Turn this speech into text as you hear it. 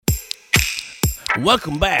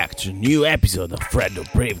Welcome back to a new episode of Freddo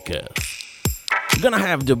Brevcast. We're gonna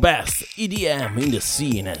have the best EDM in the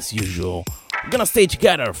scene as usual. We're gonna stay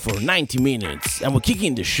together for 90 minutes and we're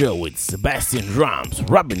kicking the show with Sebastian Drums,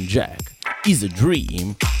 Robin Jack, Is a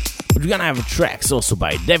Dream. But we're gonna have tracks also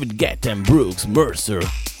by David Guetta and Brooks, Mercer,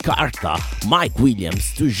 Carta, Mike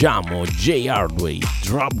Williams, Tujamo, Jay Hardway,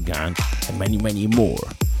 Dropgun, and many more.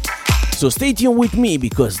 So stay tuned with me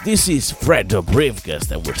because this is Freddo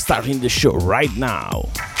Brevcast and we're starting the show right now.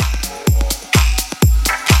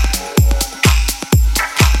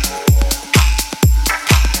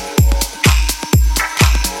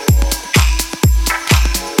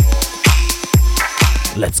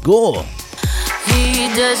 Let's go! He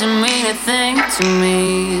doesn't mean a thing to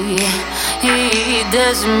me. He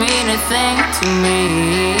doesn't mean a thing to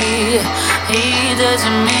me. He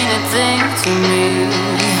doesn't mean a thing to me.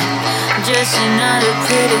 Just another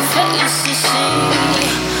pretty face to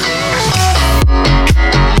see.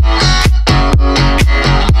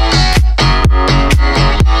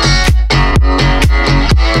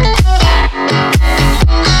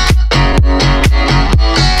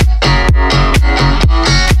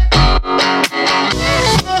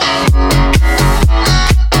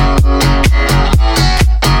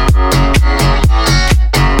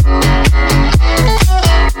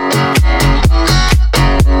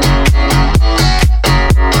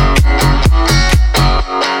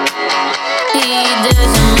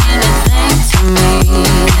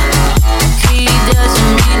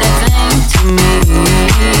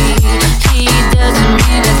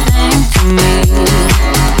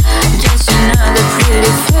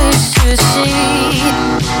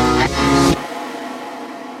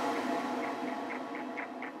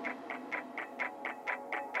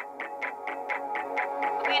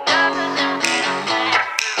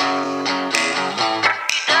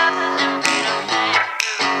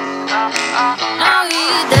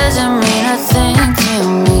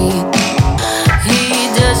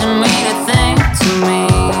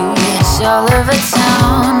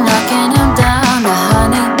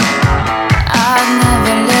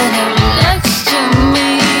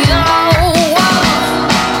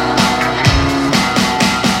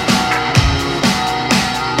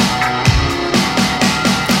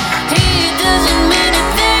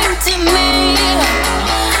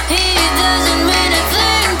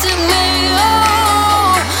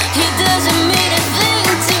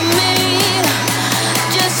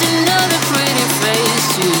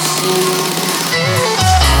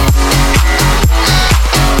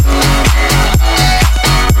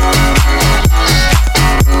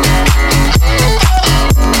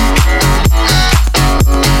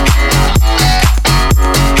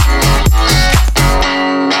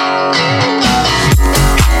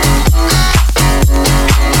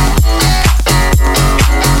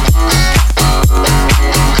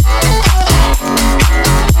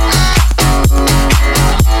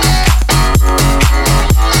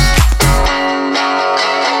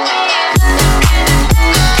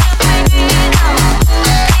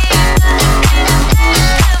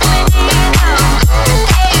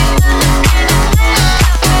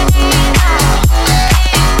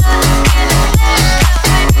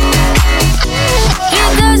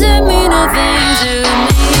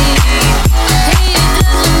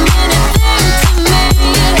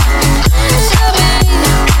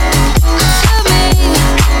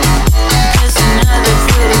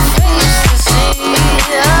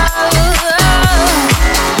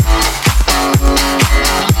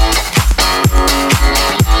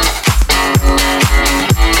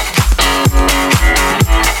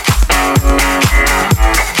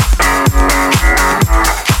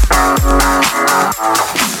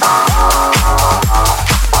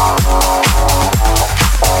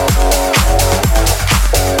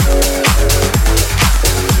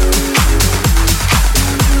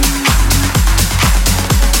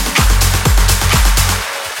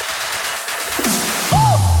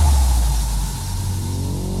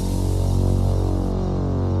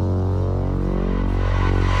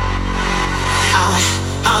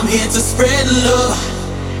 I'm here to spread love.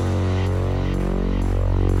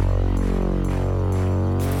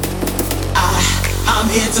 I'm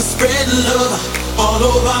here to spread love all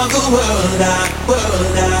over the world.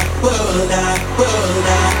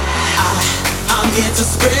 I'm here to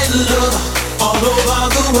spread love all over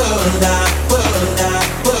the world.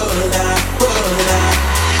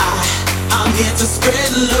 I'm here to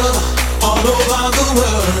spread love all over the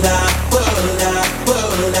world.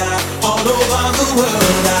 All over the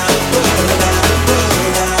world.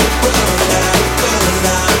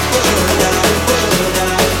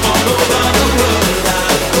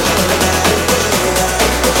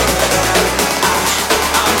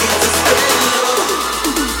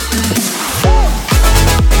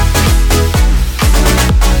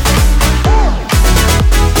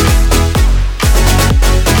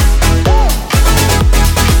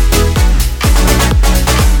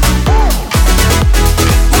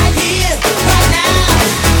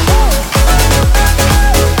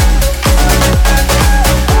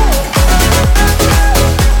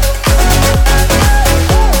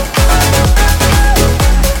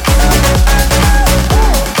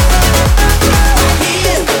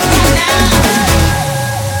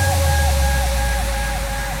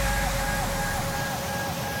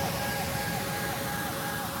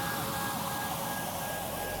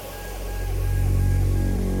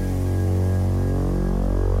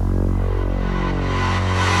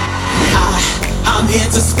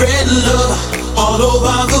 spread love all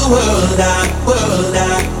over the world.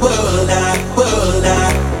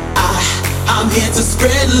 I'm here to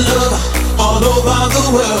spread love all over the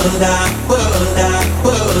world.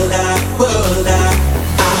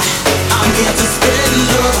 I'm here to spread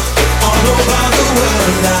love all over the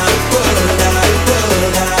world.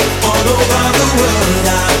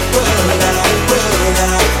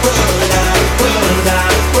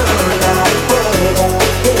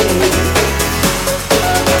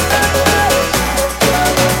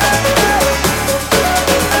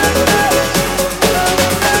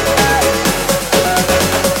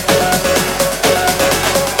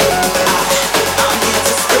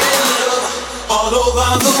 All over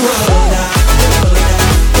the world.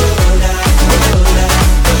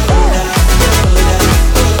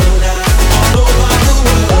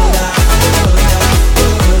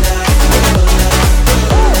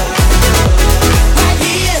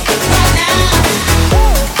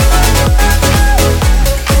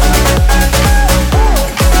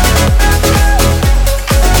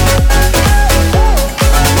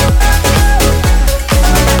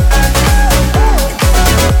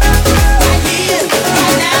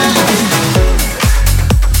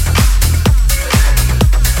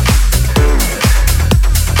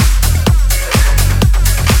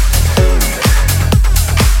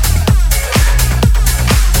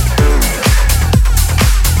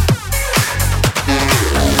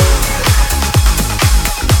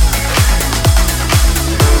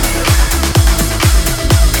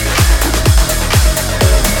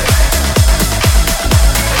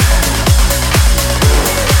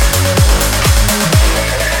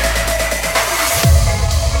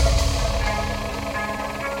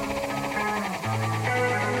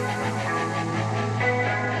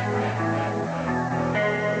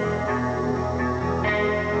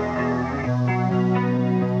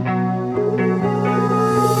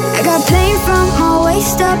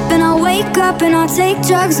 And I wake up and I take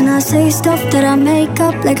drugs and I say stuff that I make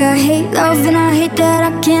up. Like I hate love and I hate that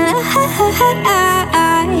I can't lie.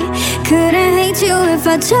 Couldn't hate you if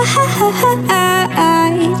I tried.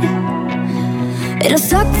 It'll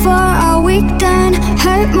suck for a weekend,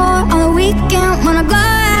 hurt more on the weekend. When I go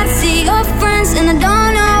out, see your friends and I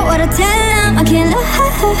don't know what to tell them. I can't lie.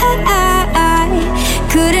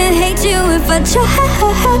 Couldn't hate you if I tried.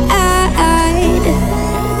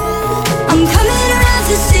 I'm coming around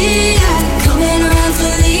to see ya, coming around to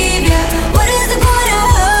leave ya. What is the point of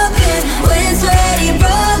hoping when it's already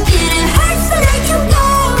broken? It hurts to let you go,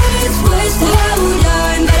 it's worse to hold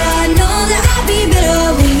on. But I know that I'll be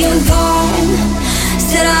better when you're gone.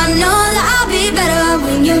 Said I know that I'll be better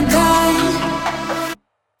when you're gone.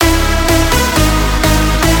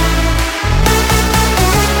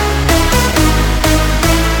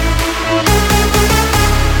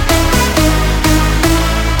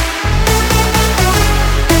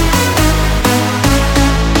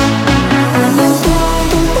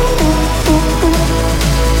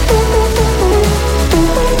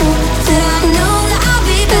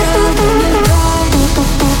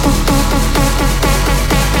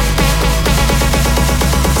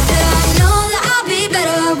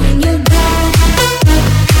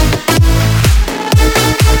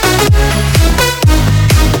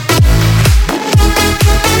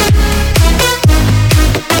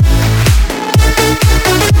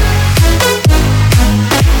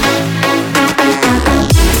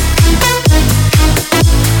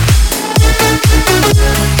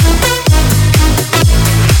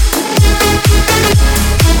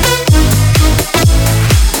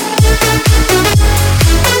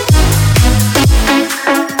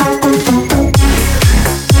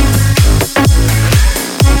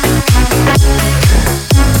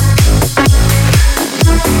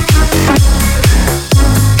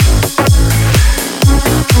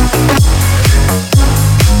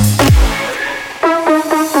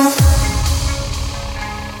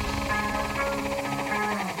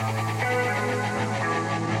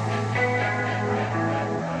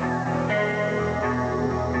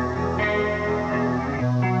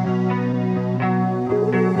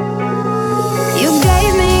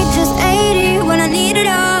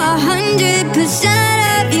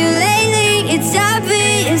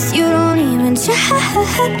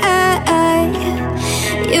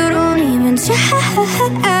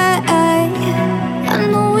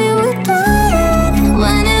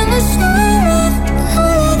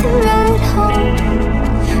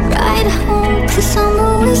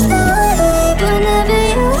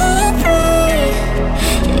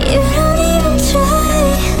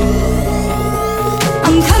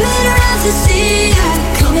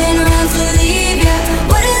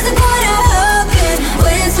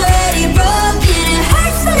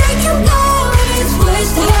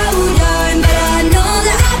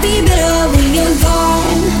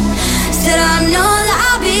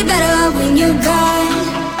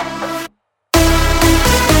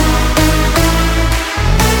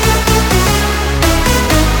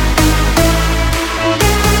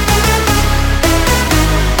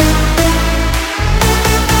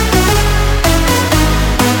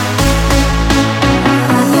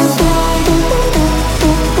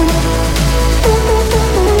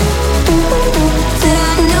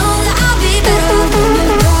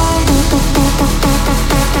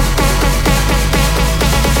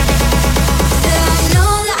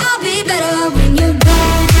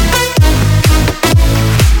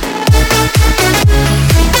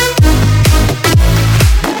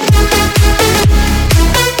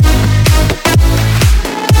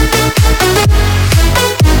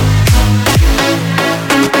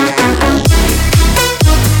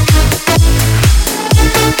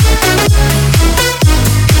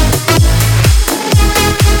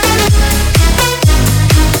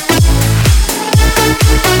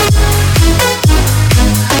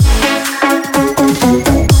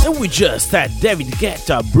 just had David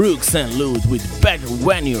Guetta, Brooks and Lute with Better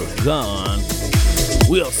When You're Gone.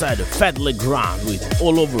 We also had Fat Legrand with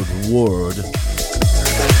All Over the World.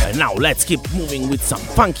 And now let's keep moving with some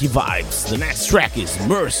funky vibes. The next track is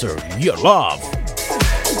Mercer, Your Love.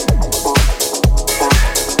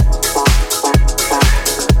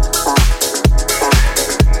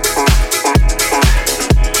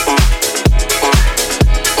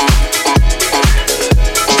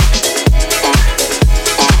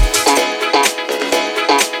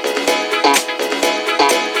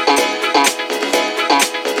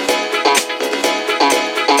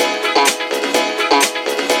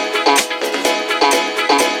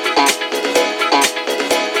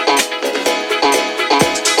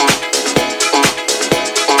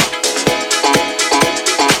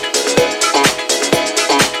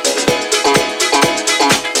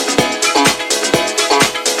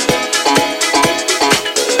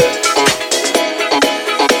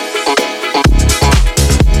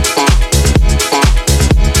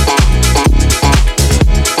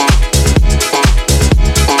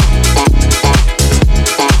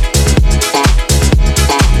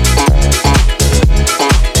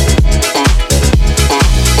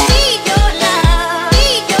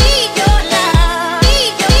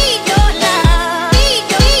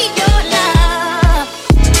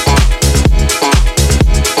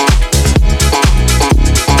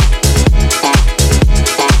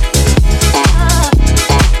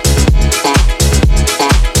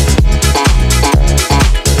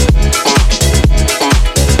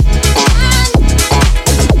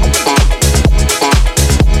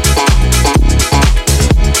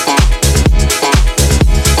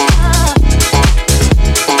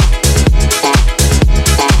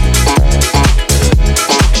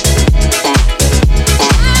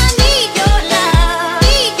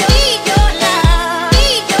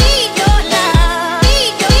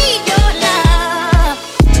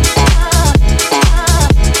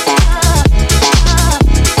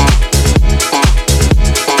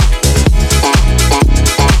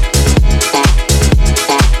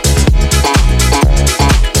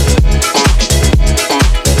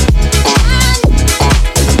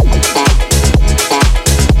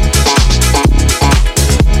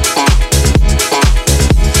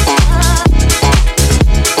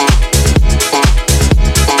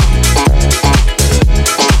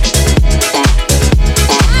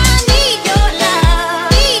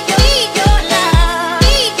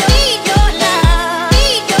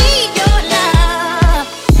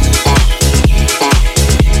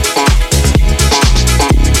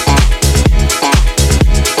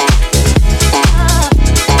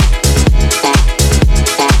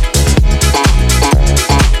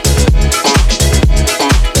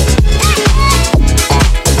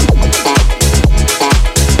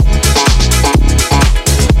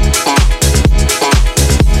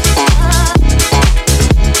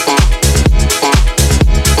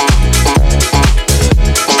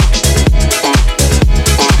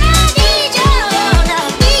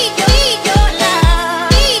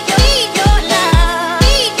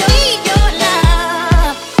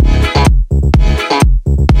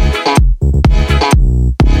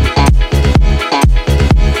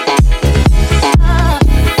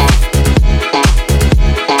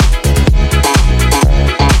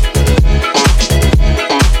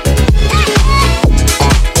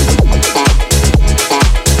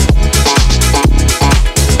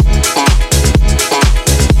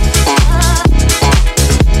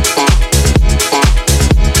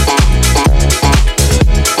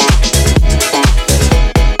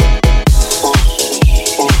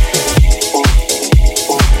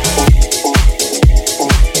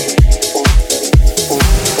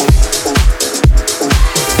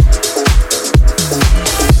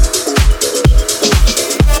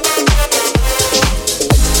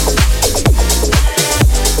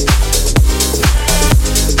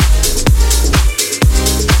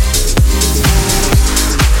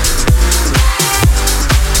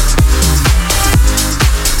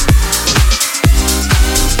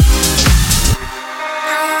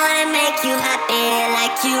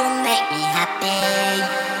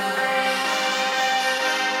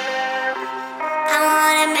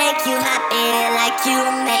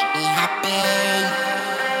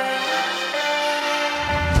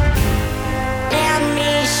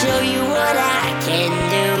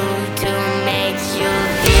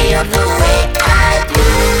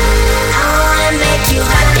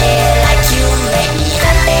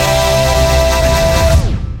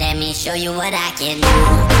 Show you what I can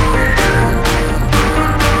do.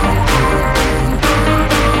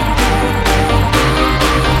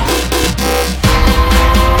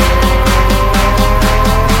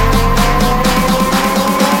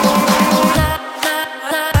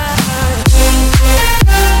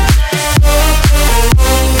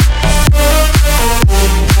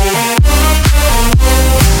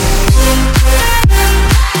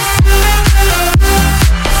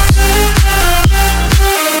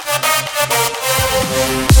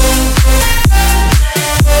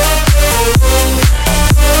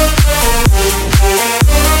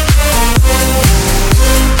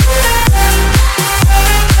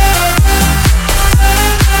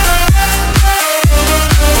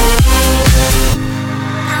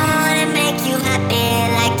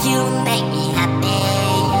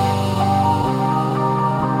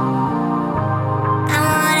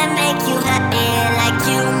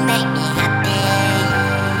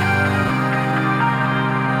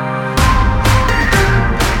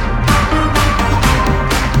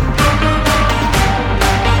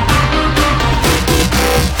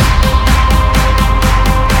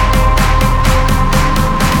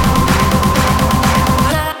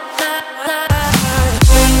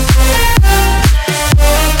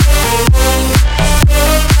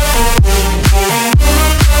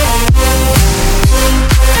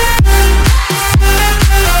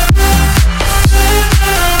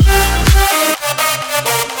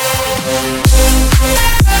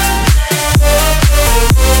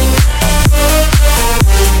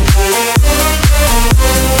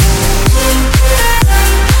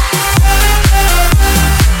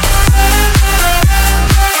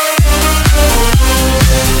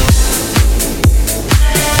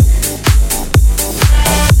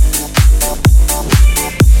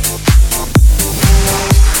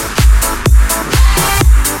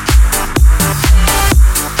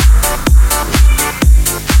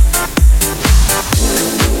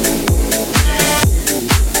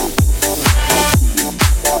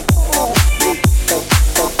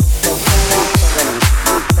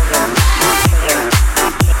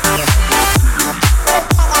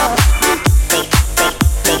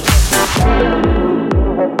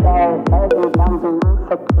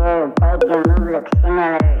 disturb, babe, your move looks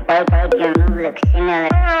similar. Babe, your move looks similar.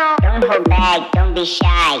 Don't hold back, don't be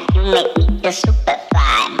shy. You make me feel super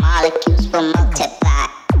fly. Molecules will multiply.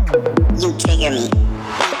 You trigger me.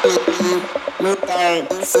 Move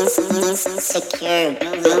third, insecure.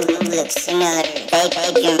 Move looks similar.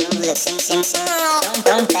 Babe, your move looks similar.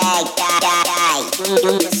 Don't bag, die.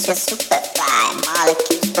 You just super fly.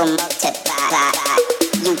 Molecules will multiply.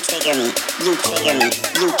 You trigger me, you trigger me,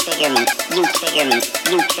 you trigger me, you trigger me,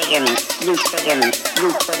 you trigger me, you trigger me,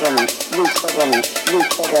 you trigger me, you trigger me, you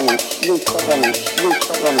trigger me, you trigger me, you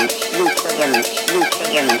trigger me, you trigger me, you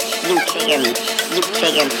trigger me, you trigger me, you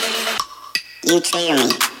trigger me, you trigger me.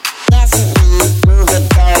 Yes, move it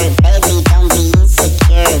third, baby, don't be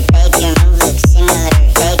insecure. Baby, your move looks similar.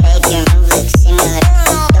 Baby, your move looks similar.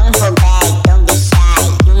 Don't hold back, don't be shy.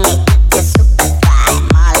 You make me feel super fly.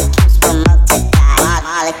 Molecules will multiply.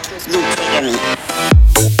 Molecules, you trigger me.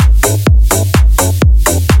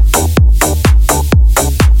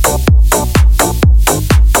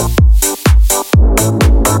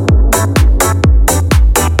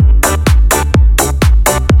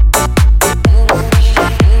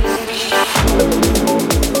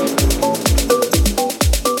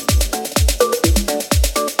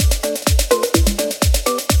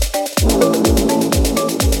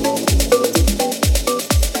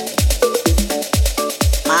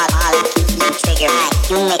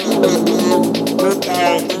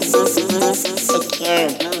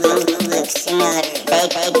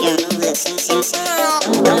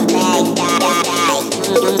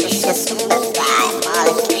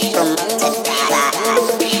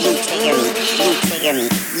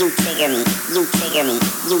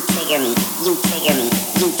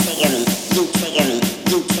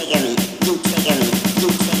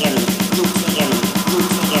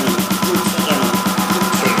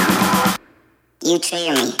 You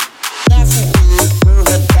trigger me. Yes, move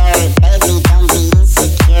it third, baby, don't be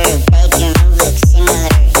insecure. Baby, your move looks similar.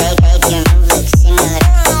 Baby, your move looks similar.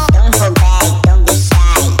 Don't hold back, don't be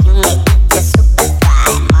shy. You make me feel super fly.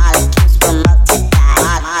 Molecules will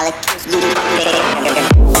multiply. Molecules, you trigger me.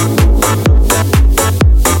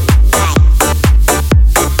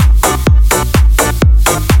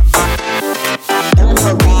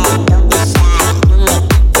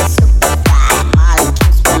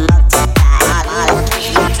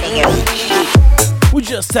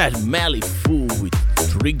 Said Melly Fool with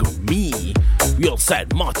Trigger Me. We also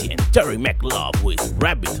had Marty and Terry McLove with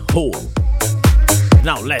Rabbit Hole.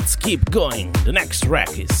 Now let's keep going. The next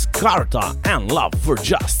track is Carta and Love for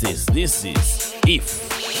Justice. This is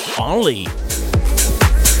If Only.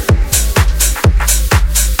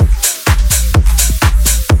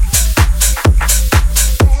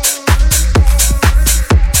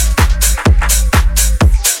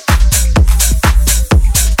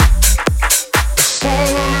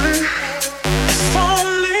 Only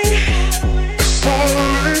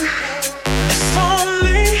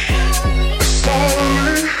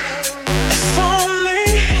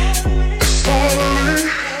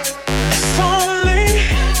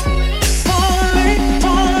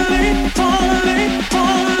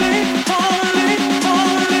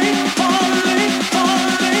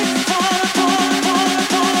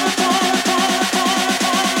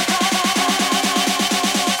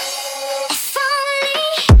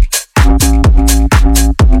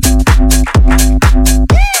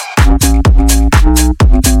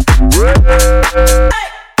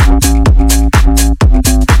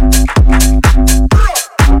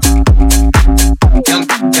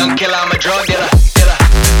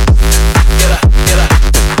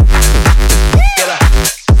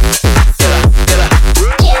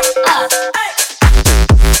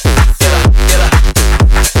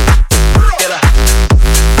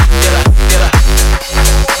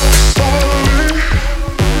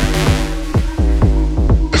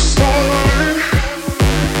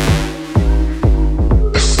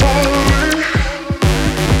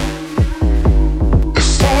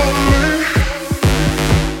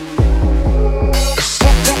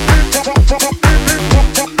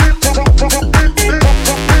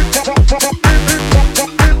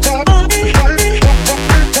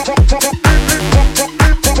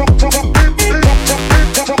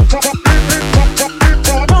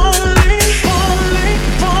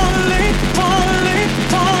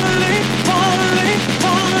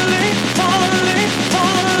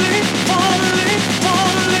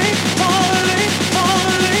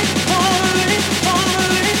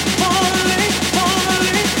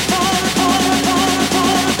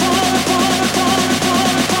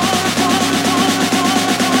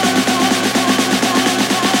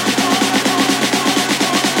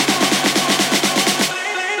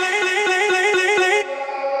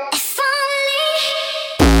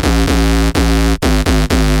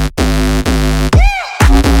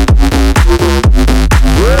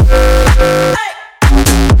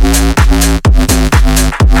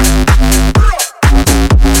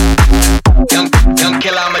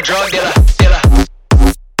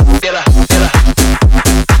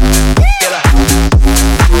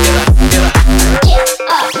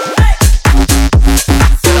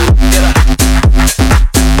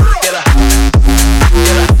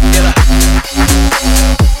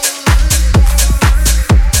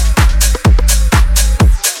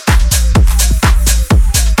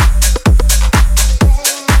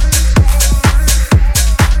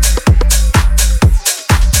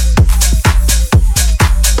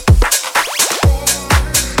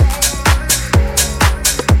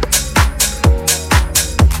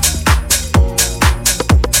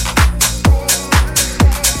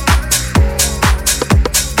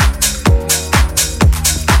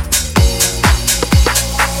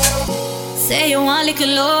say you want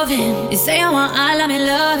little loving. You say you want all of me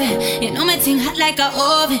loving. You know me thing hot like a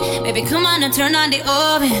oven. Baby, come on and turn on the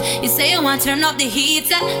oven. You say you want turn up the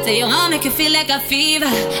heater. Say you want make you feel like a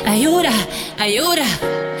fever. Ayuda, ayuda.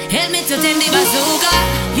 Help me to tame the bazooka.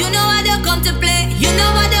 You know I don't come to play. You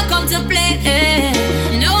know I don't come to play.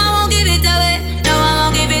 No, I won't give it away. No, I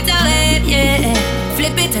won't give it away. Yeah.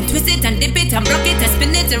 Flip it and twist it and dip it and rock it and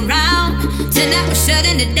spin it around. Tonight we're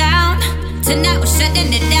shutting it down. Tonight we're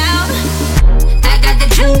shutting it down. I got the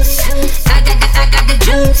juice. I got the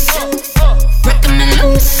juice. Breaking me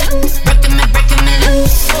loose. Breaking me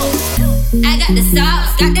loose. I got the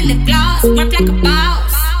sauce. Got the lip gloss. Work like a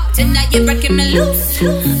boss. Tonight you're breaking me loose.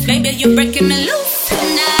 Baby, you're breaking me loose.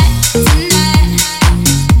 Tonight, tonight.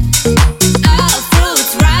 All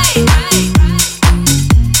fruits right.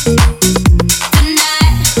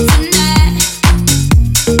 Tonight, tonight.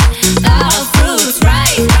 All fruits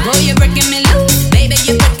right. Boy, you're breaking me loose. Baby,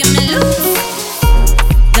 you're breaking me loose.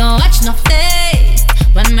 Don't watch no face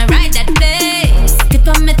when me ride that bass. Tip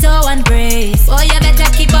on me toe and brace. Boy, you better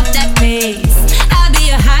keep up that pace. I'll be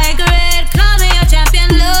your high grade. Call me your champion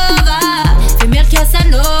lover. Female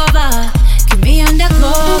Casanova. Give me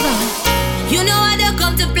undercover. You know I don't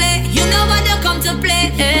come to play. You know I don't come to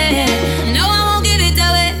play. No, I won't give it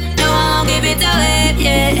away. No, I won't give it away.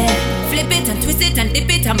 Yeah. Flip it and twist it and dip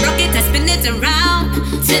it and rock it and spin it around.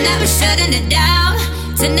 Tonight we're shutting it down.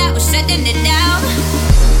 Tonight we're shutting it down.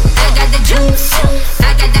 I got the juice.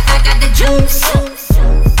 I got the juice.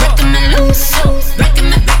 Breaking me loose. Breaking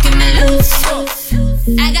me loose.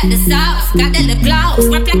 I got the sauce. Got the lip gloss.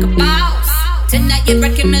 Work like a boss. Tonight you're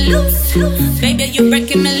breaking me loose. Baby, you're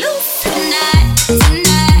breaking me loose. Tonight,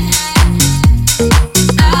 tonight.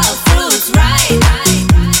 All fruits right.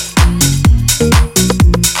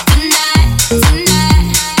 Tonight, tonight.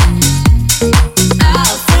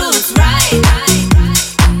 All fruits right.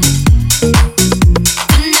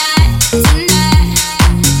 Tonight, tonight.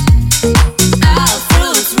 All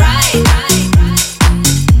fruits right.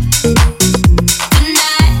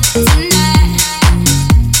 Tonight, tonight.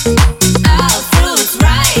 All fruits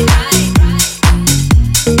right.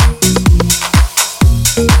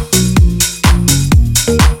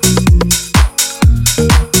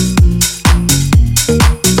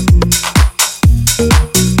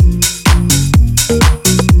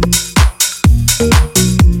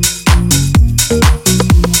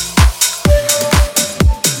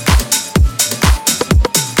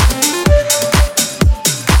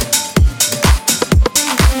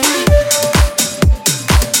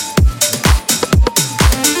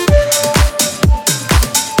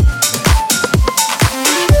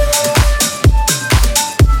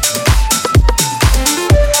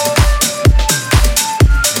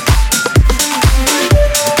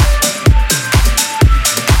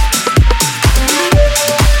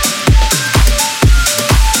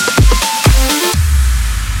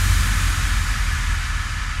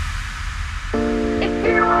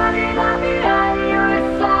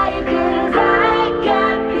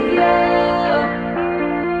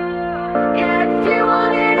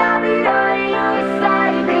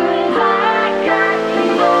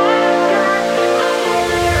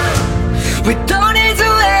 We don't need to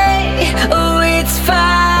wait, oh it's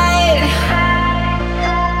fine.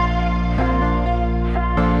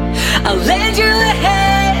 I'll lend you a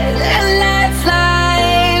hand, a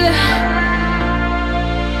lifeline.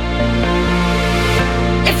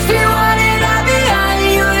 If you want it, I'll be on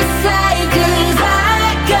your side, 'cause I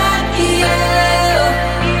got you.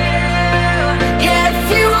 Yeah, if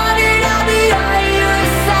you want it, I'll be on your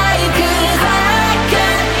side, 'cause I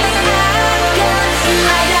got you.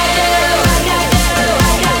 I got you.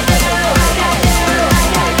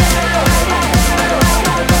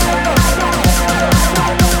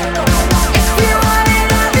 If you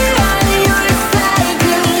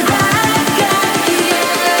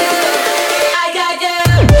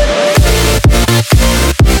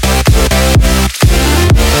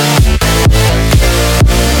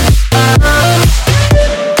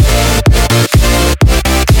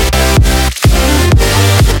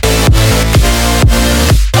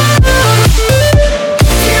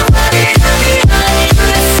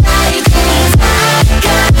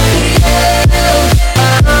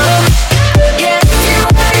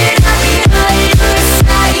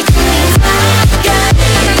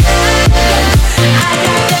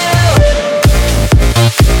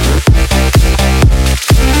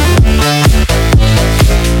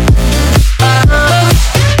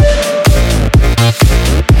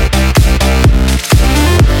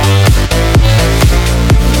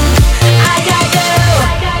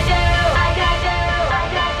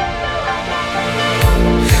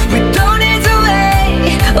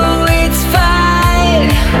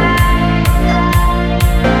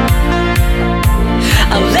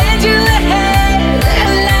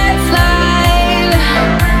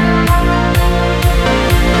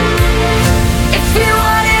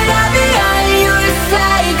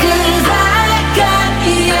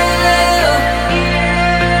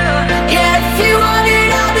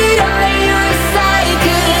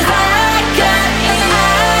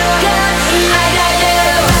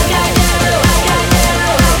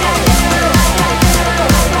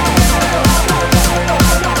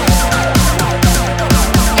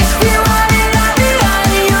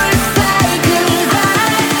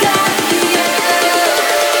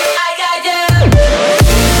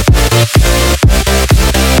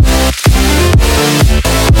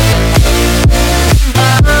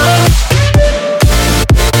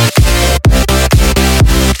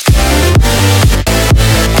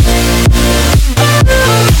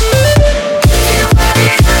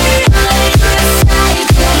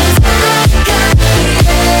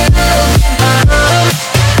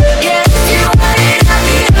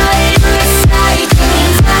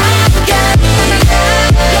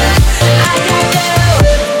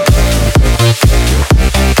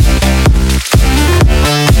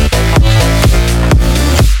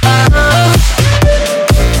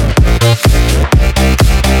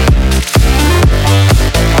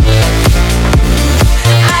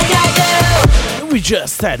We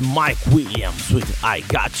just had Mike Williams with I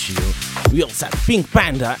Got You. We also had Pink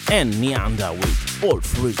Panda and Neanda with All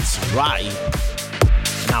Fruits Ripe.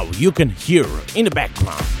 Now you can hear in the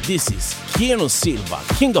background, this is Keanu Silva,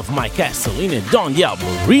 King of My Castle in a Don Diablo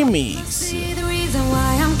remix. Must be the reason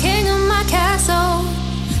why I'm king of my castle.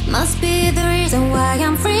 Must be the reason why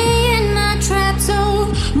I'm free in a trap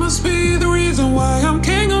zone. Must be the reason why I'm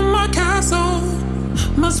king of my castle.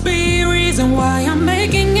 Must be the reason why I'm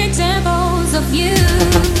making examples of you.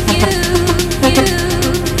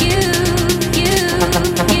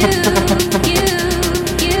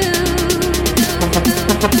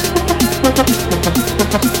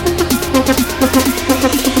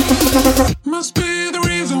 Must be the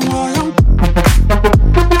reason why I'm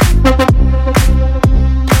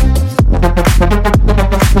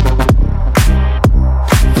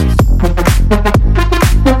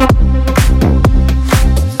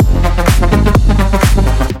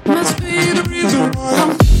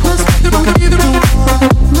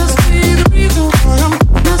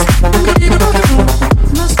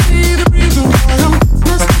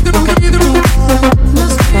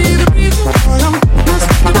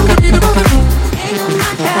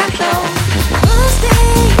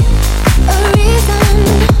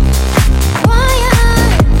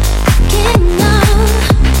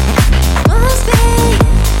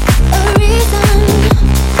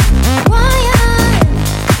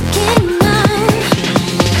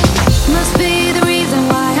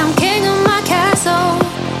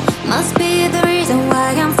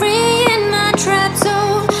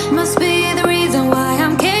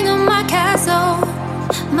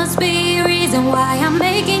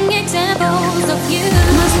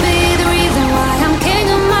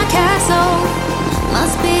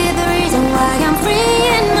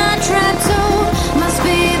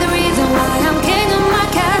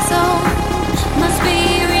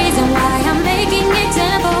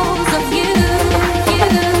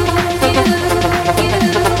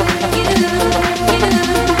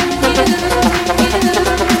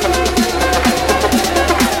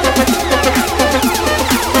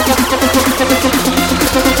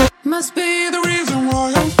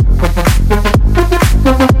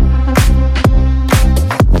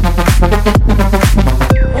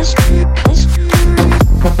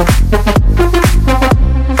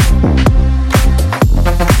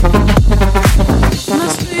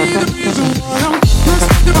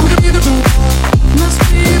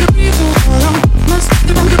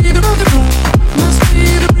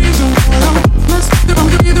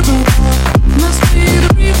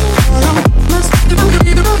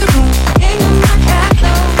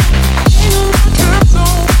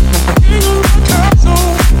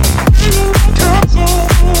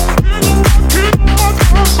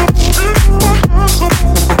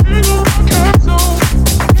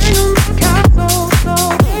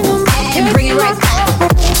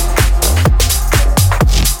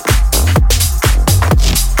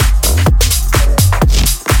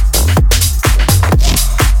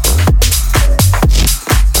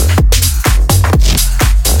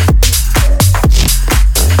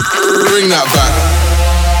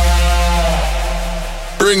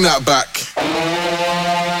bring that back.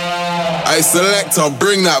 I select, I'll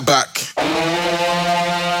bring that back.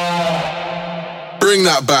 Bring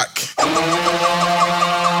that back.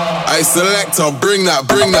 I select, I'll bring that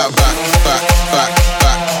back, back, back,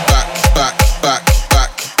 back, back, back, back,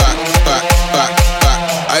 back, back, back,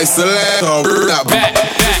 back. I select, I'll bring that back.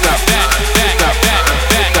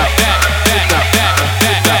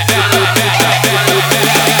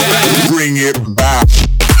 Bring it back.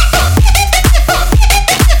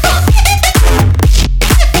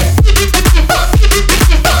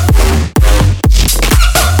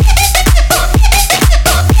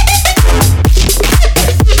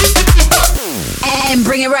 And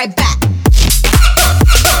bring it right back.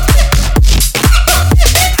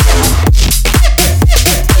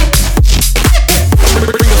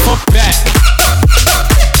 Bring the funk back.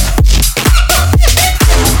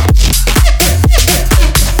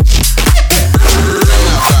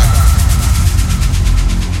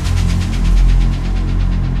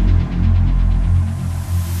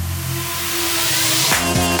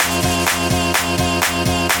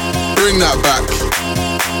 Bring that back.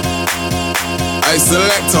 I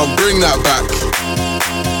select, I'll bring that back.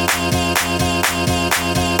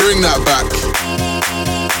 Bring that back.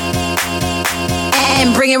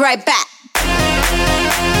 And bring it right back.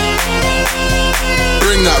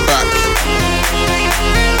 Bring that back.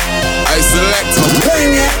 I select, I'll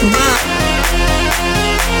bring it back.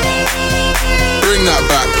 Bring that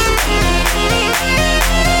back.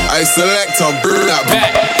 I select, I'll bring that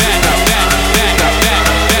back.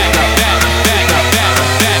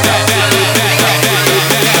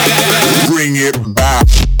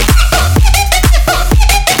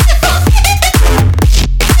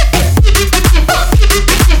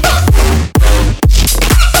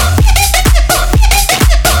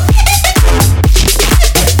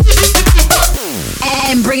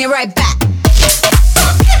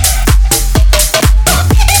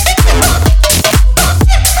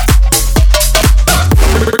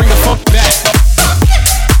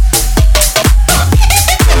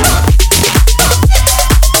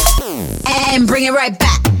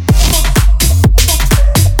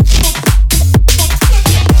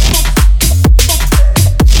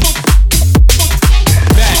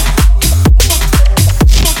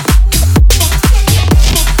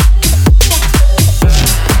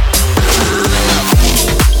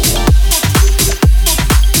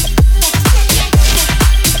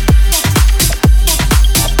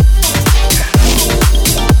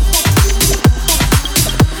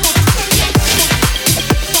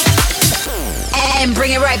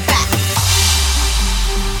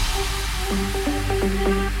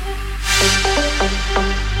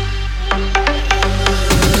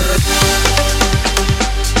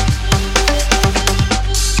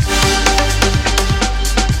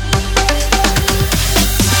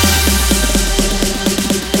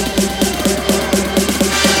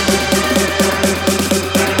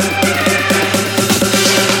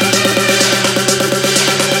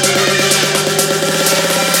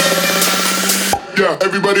 Yeah,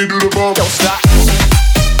 everybody do the bump. Don't stop.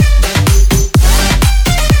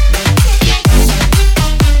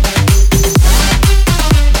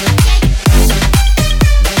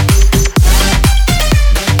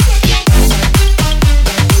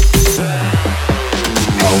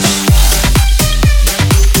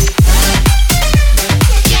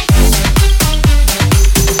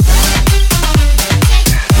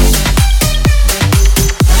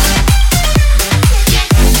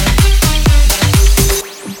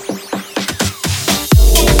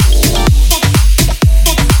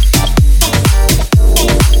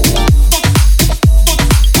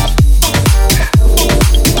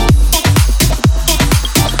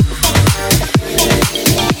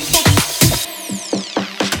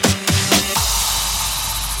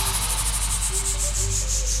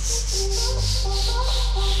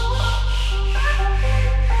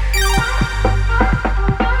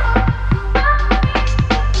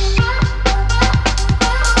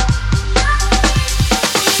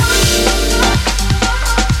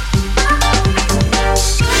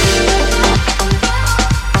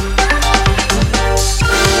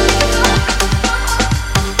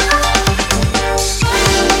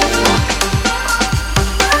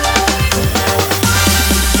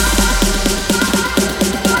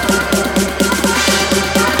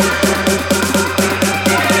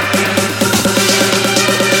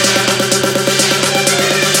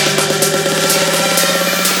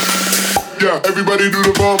 Everybody do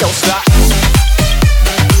the bump. Don't stop.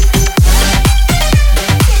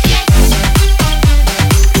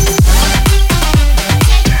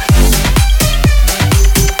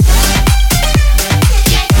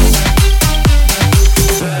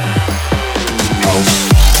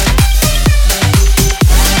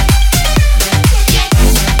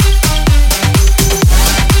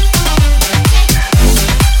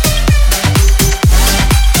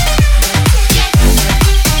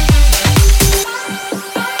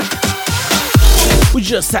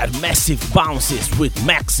 Just had massive bounces with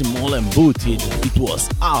Maximal and Booted, it was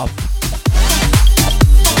up.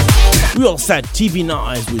 We also had TV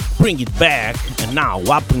Noise with Bring It Back, and now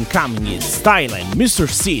up and coming is Style and Mr.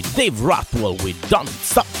 C, Dave Rothwell with Don't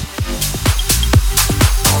Stop.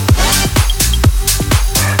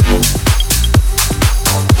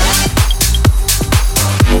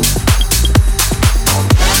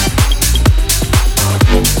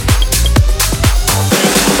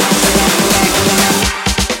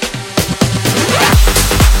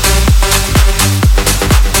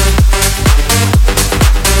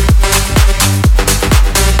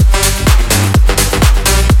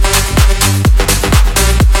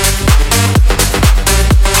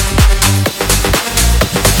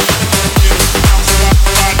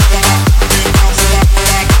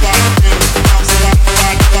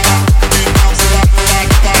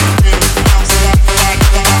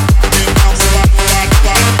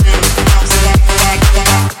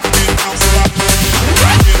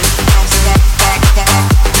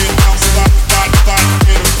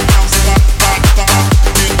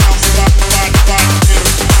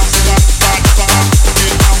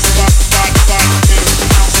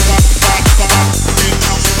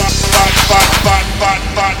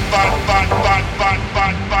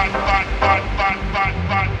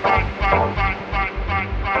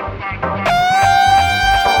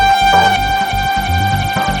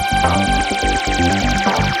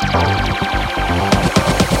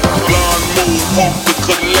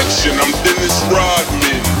 I'm Dennis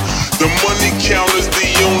Rodman. The money counter's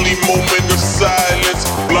the only moment of silence.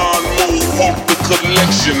 Blonde Mohawk, the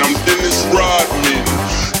collection. I'm Dennis Rodman.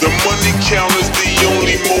 The money counter's the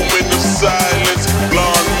only moment of silence.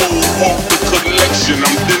 Blonde Mohawk, the collection.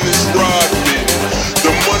 I'm Dennis Rodman.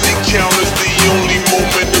 The money counter's the only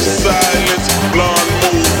moment of silence. Blonde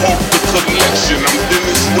Mohawk, the collection. I'm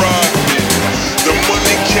Dennis Rodman. The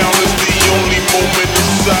money counter's the only moment of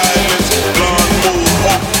silence. Blonde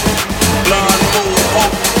Mohawk. Blonde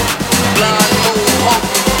Mohawk, blonde Mohawk,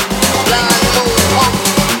 blonde Mohawk,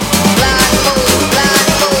 blonde Mohawk, blonde Mohawk,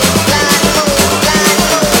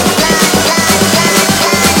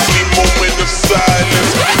 moment of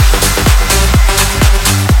silence.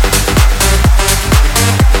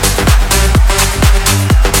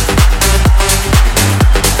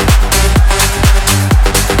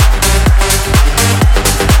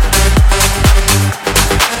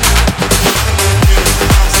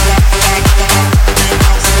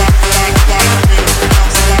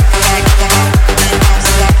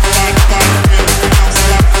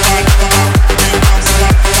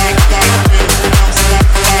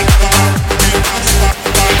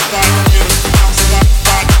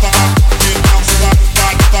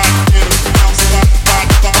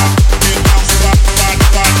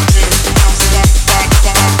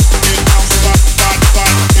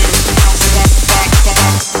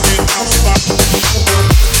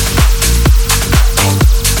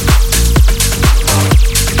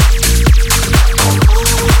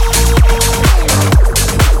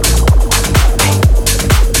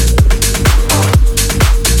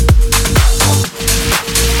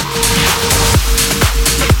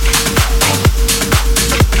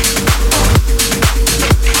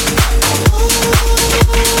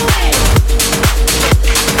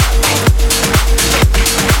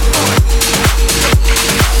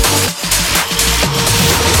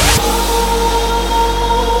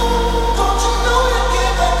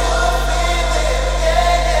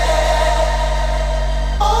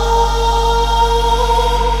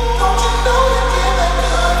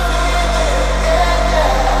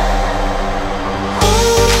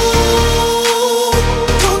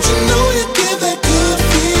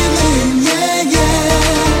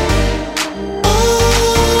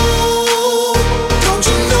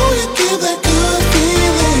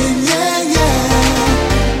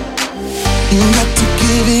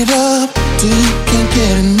 give it up till you can't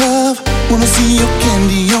get enough. Wanna see your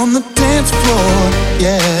candy on the dance floor,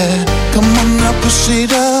 yeah. Come on now, push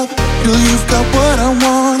it up. Girl, you've got what I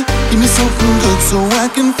want. Give me something good so I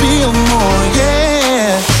can feel more,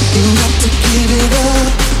 yeah. You got to give it up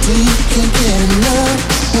till you can't get enough.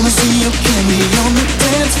 Wanna see your candy on the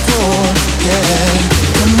dance floor, yeah.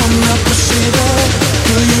 Come on now, push it up.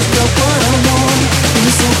 Girl, you've got what I want. Give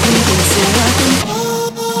me something good so I can.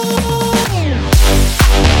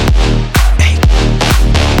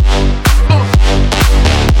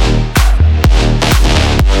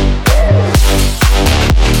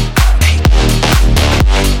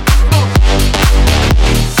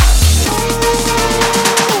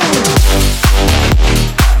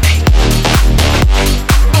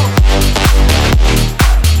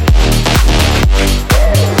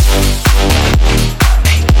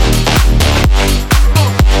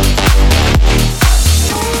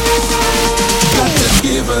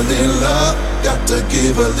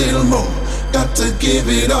 Give a little more, got to give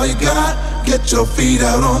it all you got. Get your feet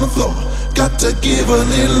out on the floor. Got to give a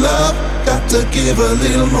little love, got to give a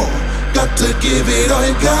little more. Got to give it all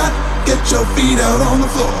you got. Get your feet out on the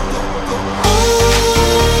floor.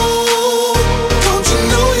 Oh, don't you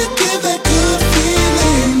know you give that good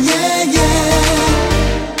feeling, yeah, yeah.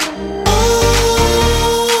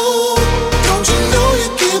 Oh, don't you know you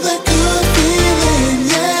give that good feeling,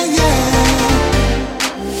 yeah, yeah.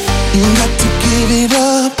 You got to give it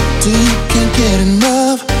up till you can't get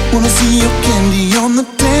enough. Wanna see your candy on the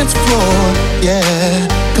dance floor, yeah.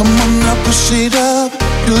 Come on now, push it up.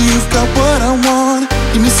 Girl, you've got what I want.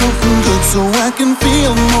 Give me something good so I can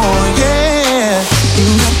feel more, yeah. You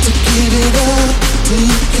got to give it up till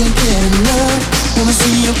you can't get enough. Wanna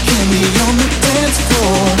see your candy on the dance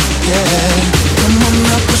floor, yeah. Come on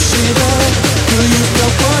now, push it up. Girl, you've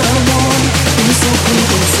got what I want. Give me something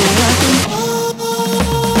good so I can.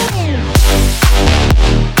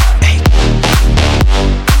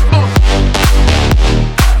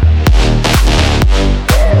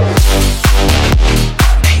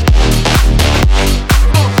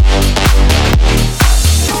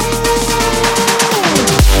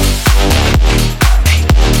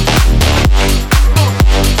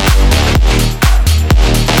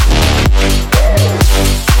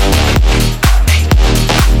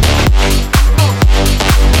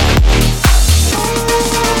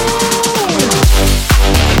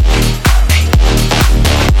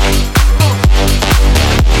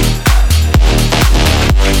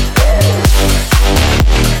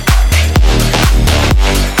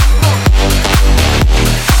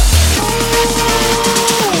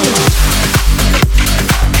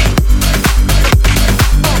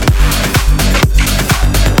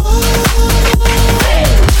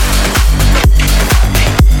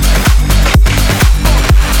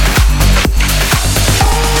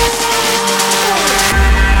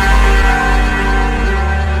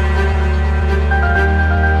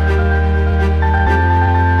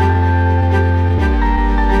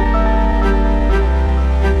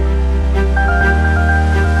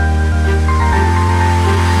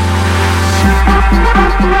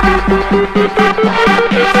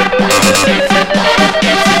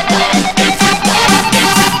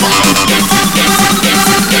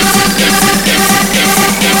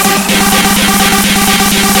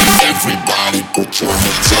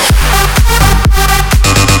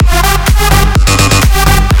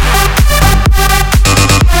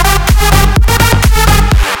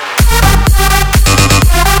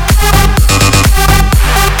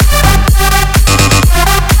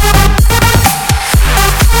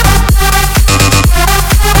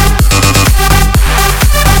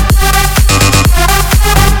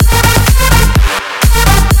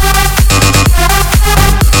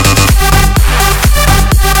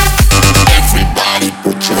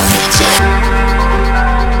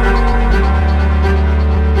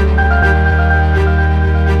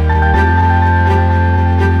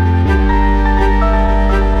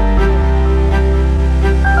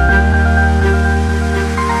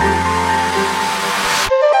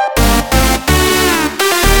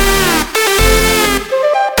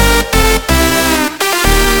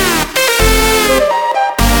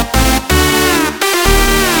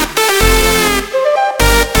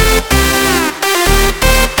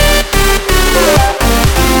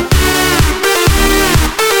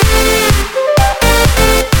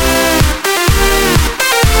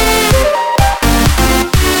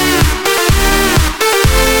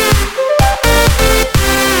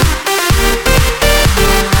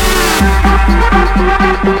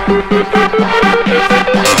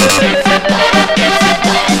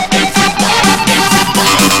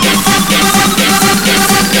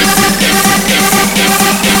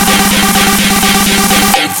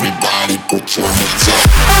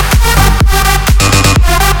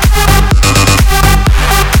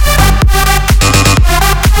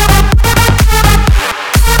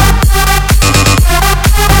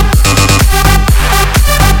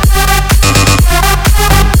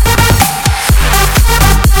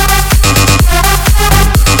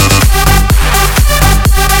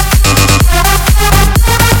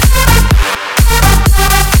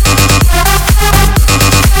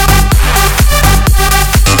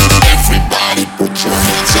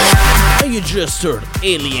 just heard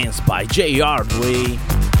Aliens by J. Hardway.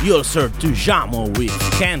 You also heard Tujamo with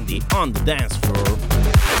Candy on the Dance Floor.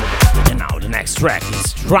 And now the next track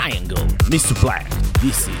is Triangle, Mr. Black.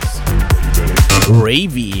 This is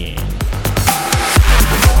Ravian.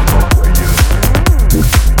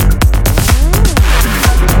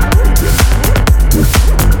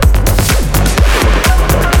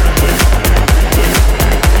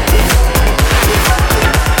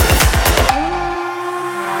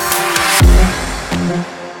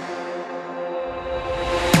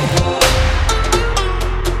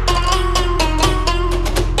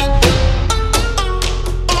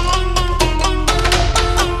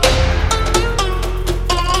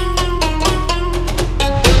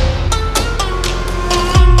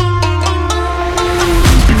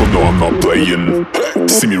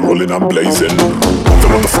 See me rolling, I'm blazing. The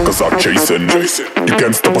motherfuckers are chasing. You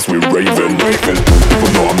can't stop us, we're raving.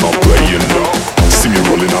 People know I'm not playing. See me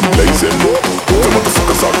rolling, I'm blazing. The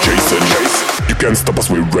motherfuckers are chasing. You can't stop us,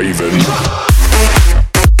 we're raving.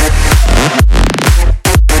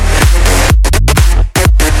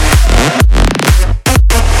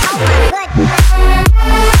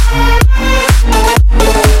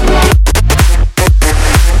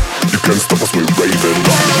 You can't stop us, we're raving.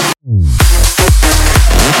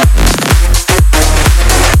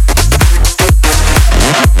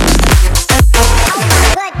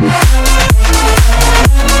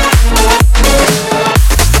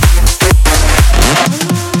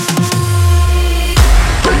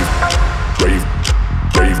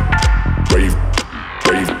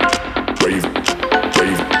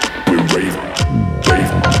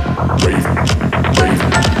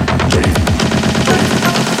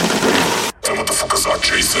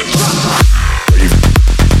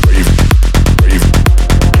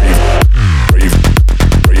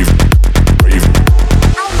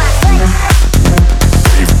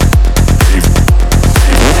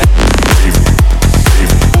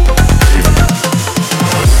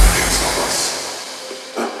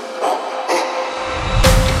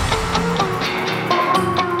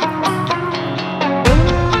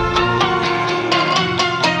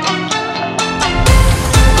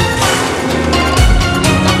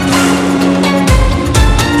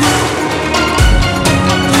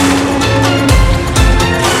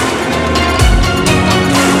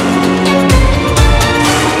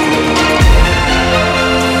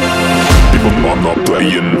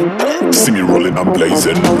 See me rolling, I'm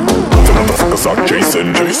blazing. The motherfuckers are chasing.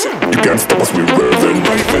 You can't stop us, we're raving.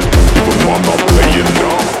 People know I'm not playing.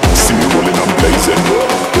 See me rolling, I'm blazing.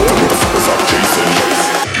 The motherfuckers are chasing.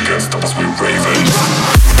 You can't stop us, we're raving.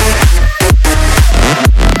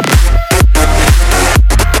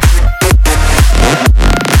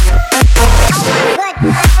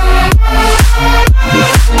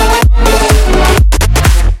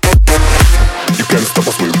 You can't stop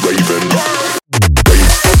us, we're raving.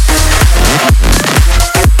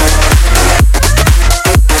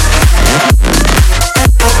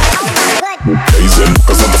 Blazing,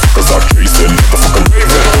 cause motherfuckers are chasing. The fucking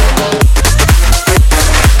raving.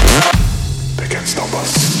 They can't stop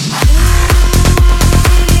us.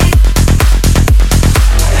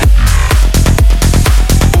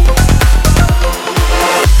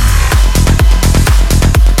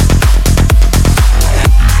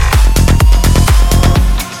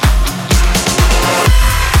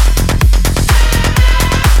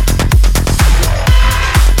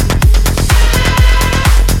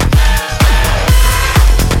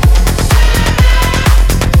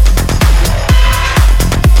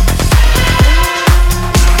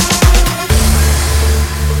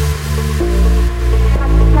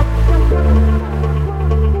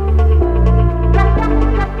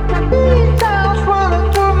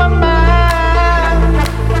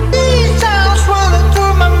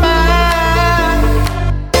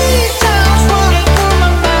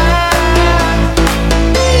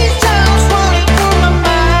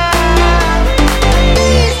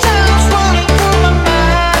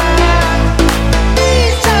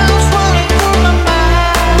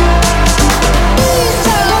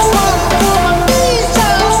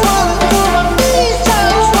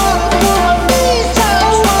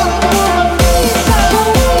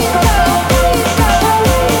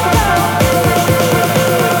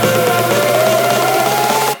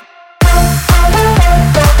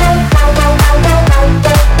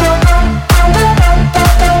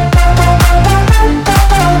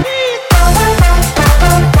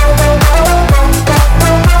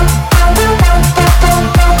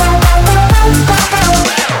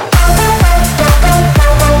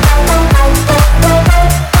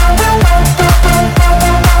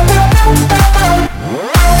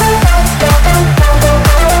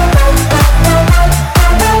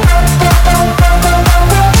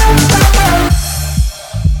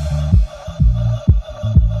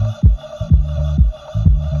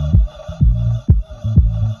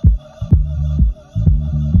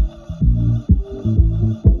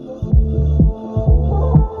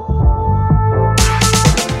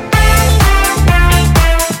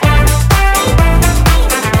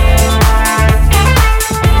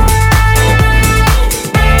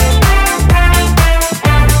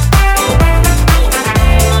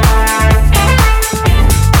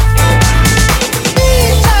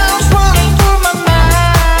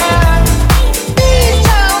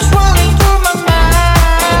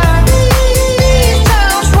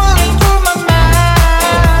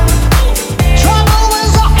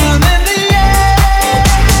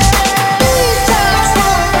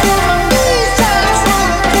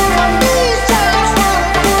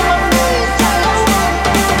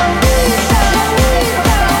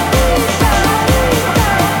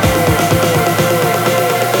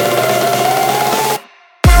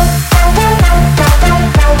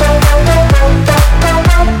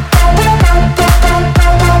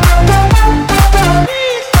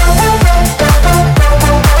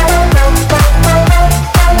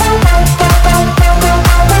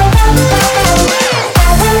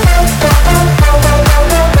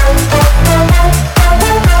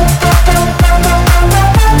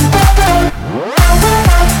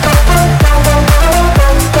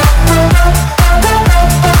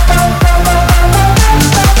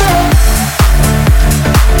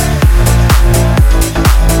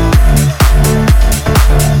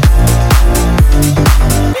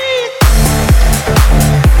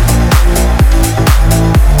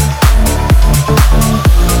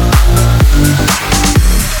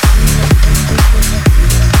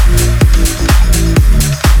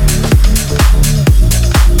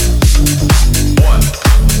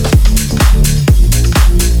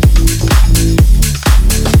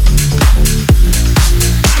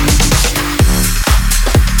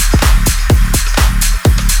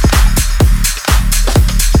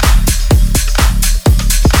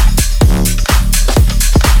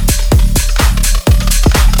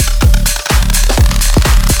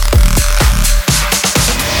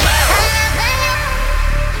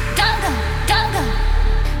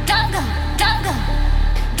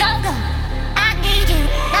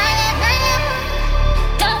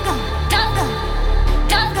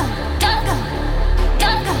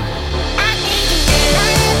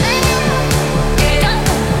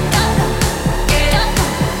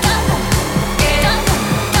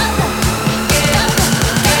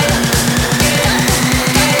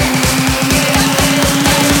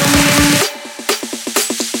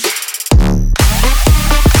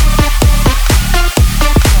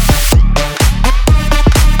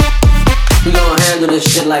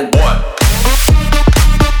 shit like what?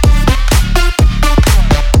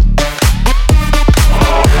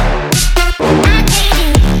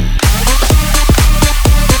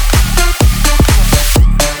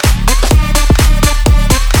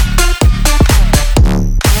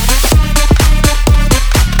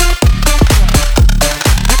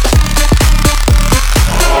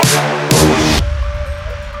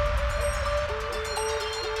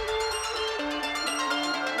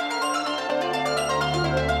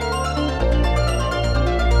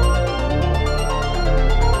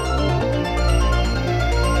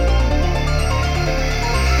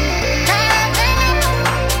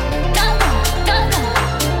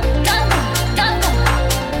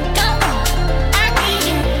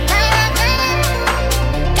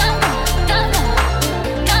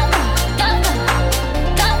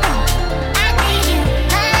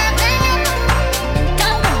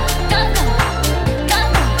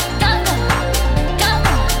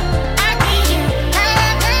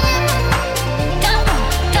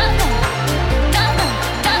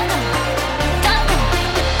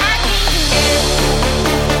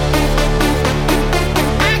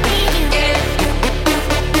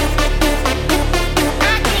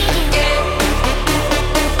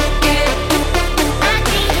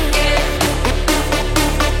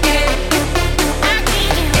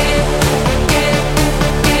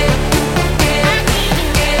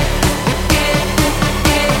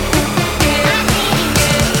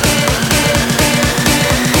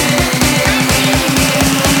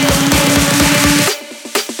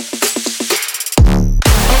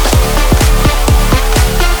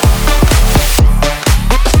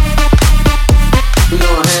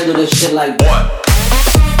 Shit like what?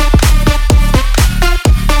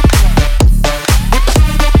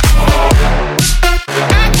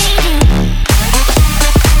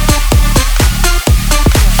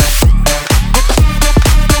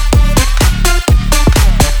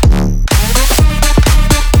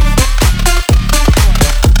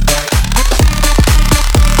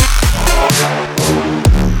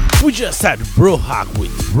 We just had Brohawk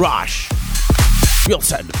with Rush. We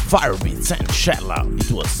also had Firebeats and Shella.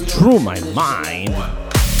 It was Through My Mind.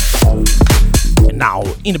 And now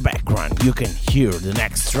in the background you can hear the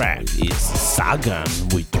next track is Sagan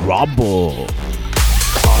with Robbo.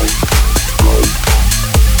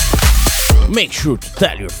 Make sure to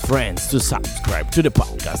tell your friends to subscribe to the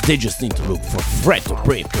podcast. They just need to look for Fred the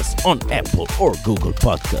Bravecast on Apple or Google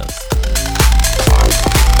Podcasts.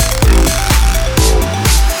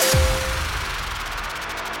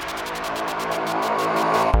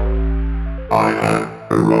 I am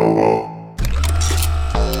a robot.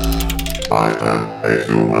 I am a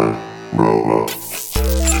human robot.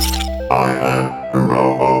 I am a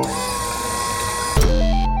robot.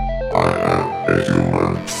 I am a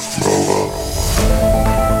human robot.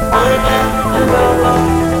 I am a robot.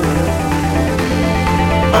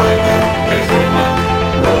 I am a human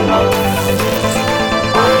robot.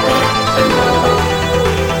 I am a robot.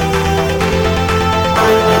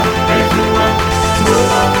 I am a human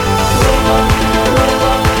robot.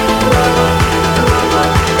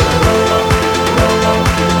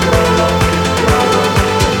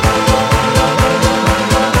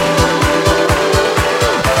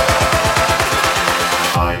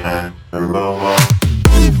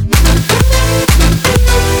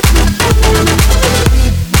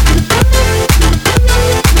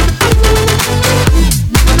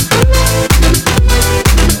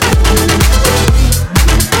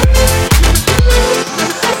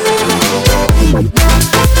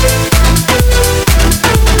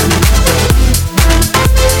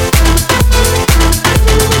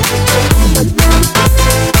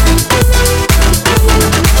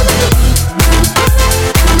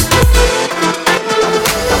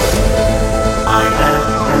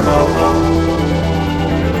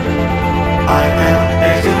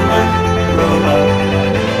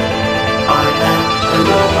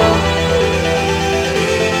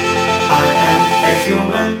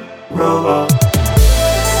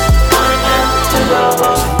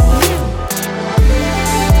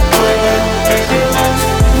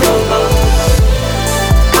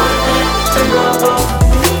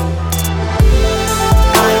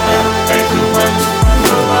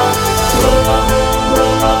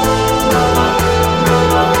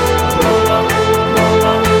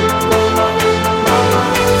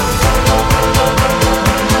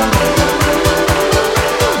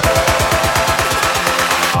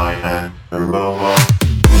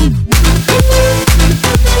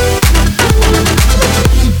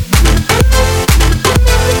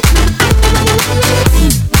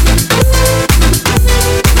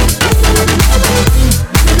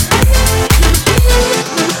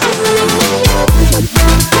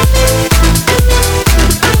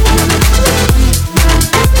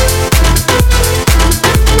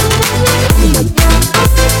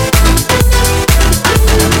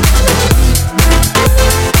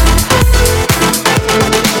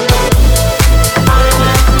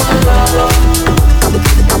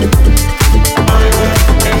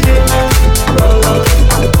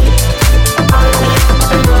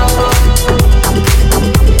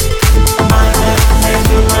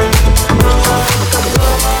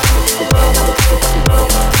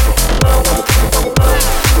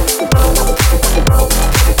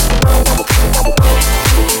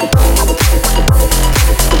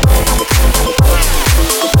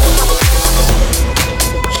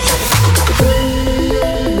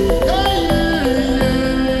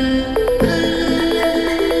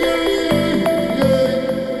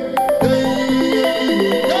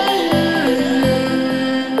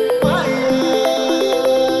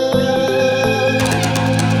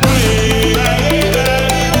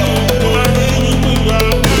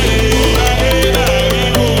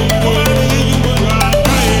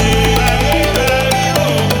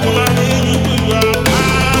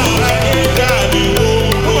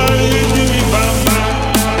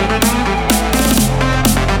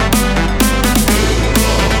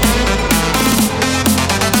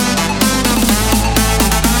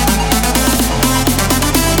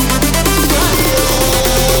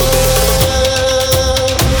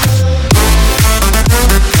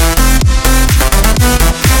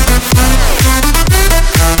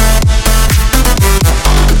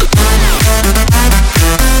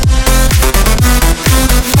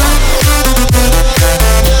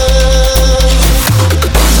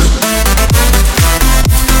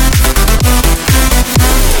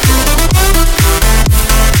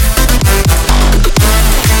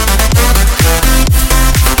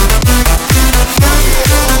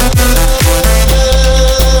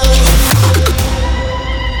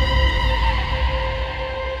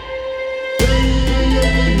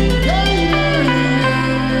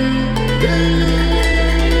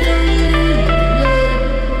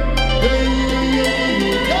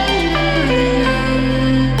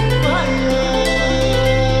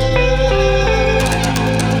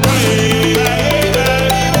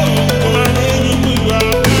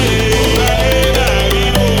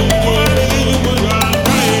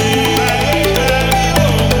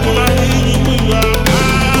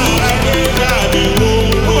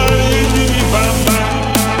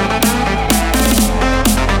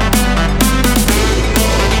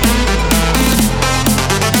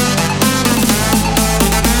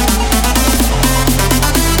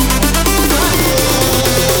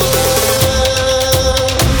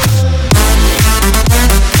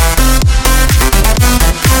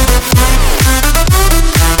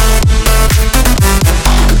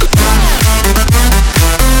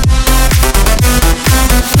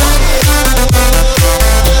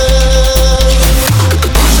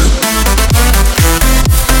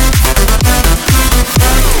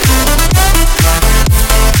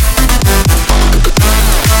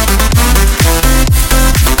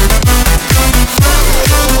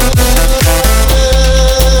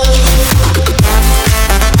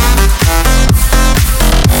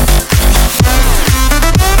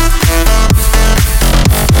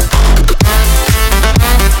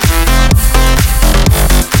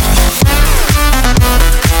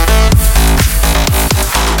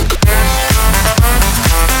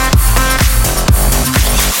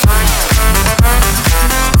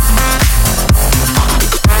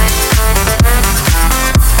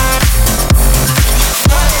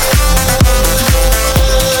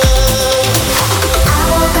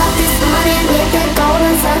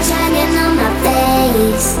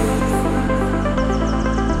 eyes.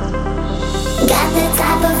 Got the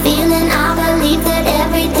type of feeling I believe that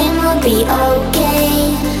everything will be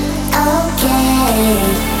okay, okay.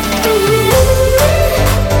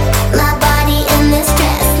 My body in this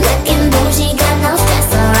dress, looking bougie, got no stress,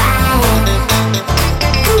 alright.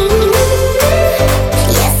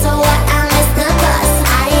 Yeah, so what? I missed the bus.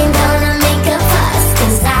 I ain't gonna make a fuss,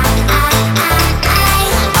 'cause I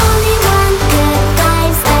only want good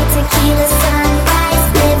vibes, like tequila sunrise,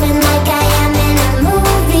 living like I am in a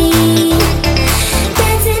movie.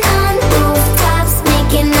 Dancing on rooftops,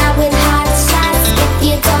 making out with hot shots. If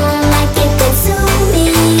you don't like it, then sue me.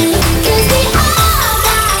 'Cause we all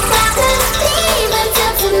got problems, leave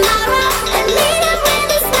until tomorrow, and meet up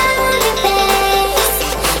with a smile on your face.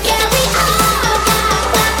 Yeah, we all got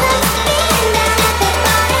problems, being down at the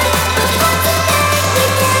bottom, but for tonight we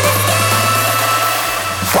can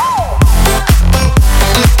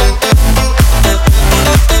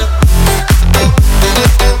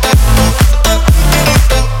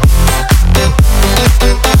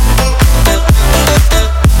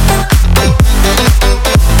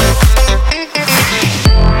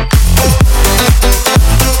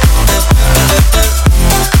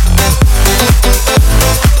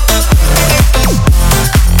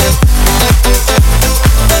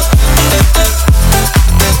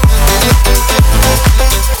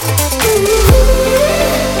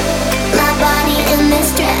my body in this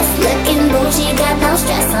dress, looking bougie, got no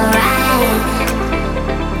stress, alright.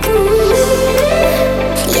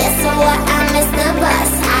 Yeah, so what? I missed the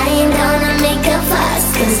bus. I ain't gonna make a fuss,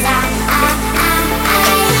 'cause I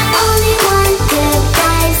only want good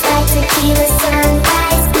vibes, like tequila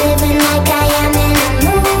sunrise, living like I am in a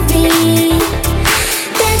movie.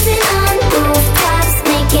 Dancing on rooftops,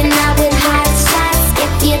 making out with hot shots.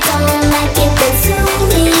 If you don't like it, then sue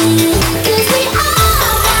me. 'Cause we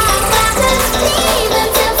all got problems, leave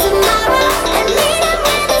until tomorrow, and meet up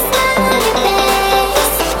with a smile on your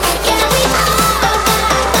face. Yeah, we all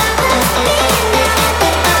got problems, being down at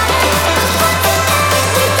the bottom, but for tonight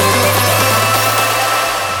we can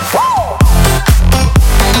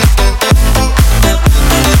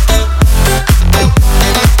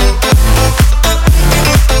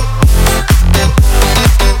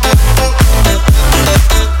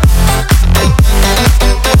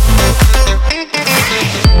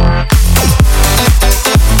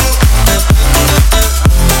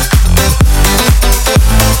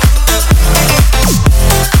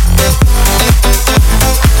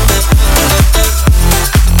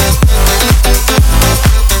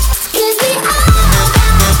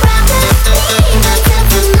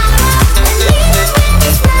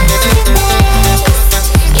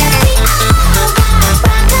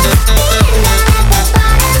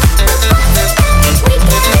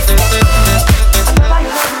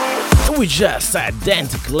We just had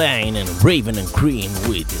Dantic Lane and Raven and Green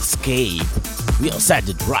with Escape. We also had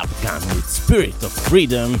the Drop Gun with Spirit of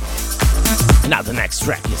Freedom. And now the next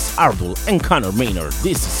track is Ardell and Connor Maynard.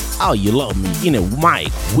 This is How You Love Me in a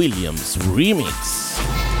Mike Williams remix.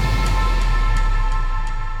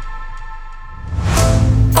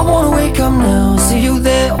 I wanna wake up now, see you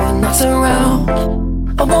there when I turn around.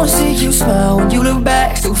 I wanna see you smile when you look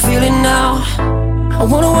back, still feeling now. I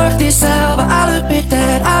wanna work this out, but I'll admit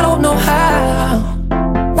that I don't know how.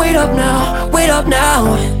 Wait up now,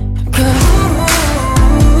 'cause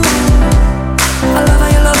I love how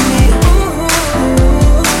you love me.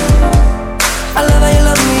 I love how you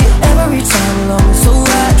love me every time along. It's so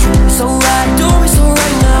right, treat me so right, do me so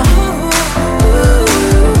right now.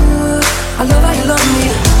 I love how you love me.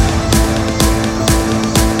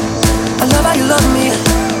 I love how you love me.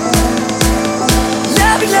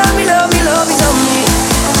 Love me, love me, love me, love me, love me.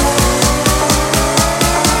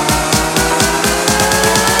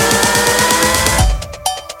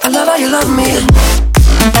 I love how you love me.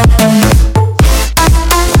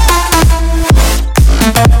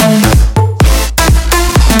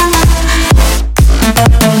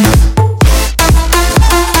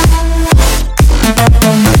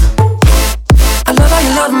 I love how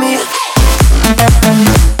you love me.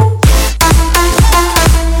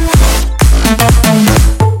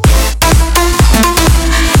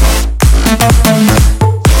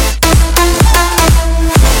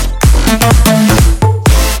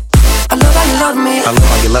 I love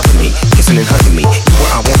how you loving me, kissing and hugging me. You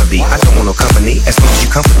where I wanna be, I don't want no company. As long as you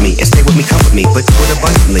comfort me and stay with me, comfort me, but do it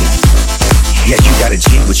abundantly. Yeah, you got a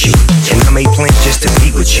G with you, and I made plans just to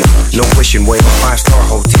be with you. No wishing well, 5-star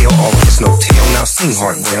hotel, all this no tell. Now sing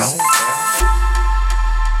hard, well.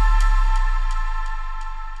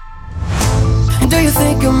 Do you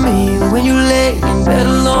think of me when you lay in bed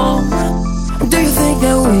alone? Do you think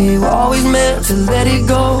that we were always meant hard to let it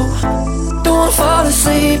go. Don't wanna fall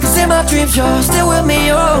asleep, cause in my dreams you're still with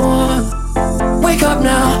me, oh. Wake up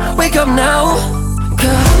now, wake up now.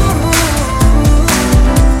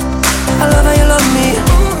 I love how you love me.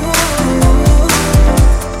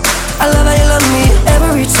 I love how you love me.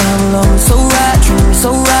 Every time love me so right, treat me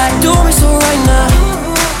so right, do me so right now.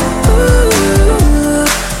 Ooh,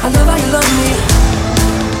 I love how you love me.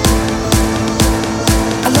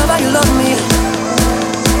 I love how you love me.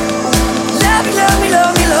 Love me, love me,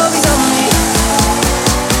 love me, love me, love me.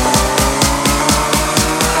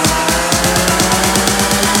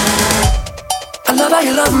 I love how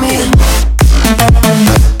you love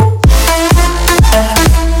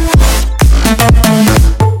me.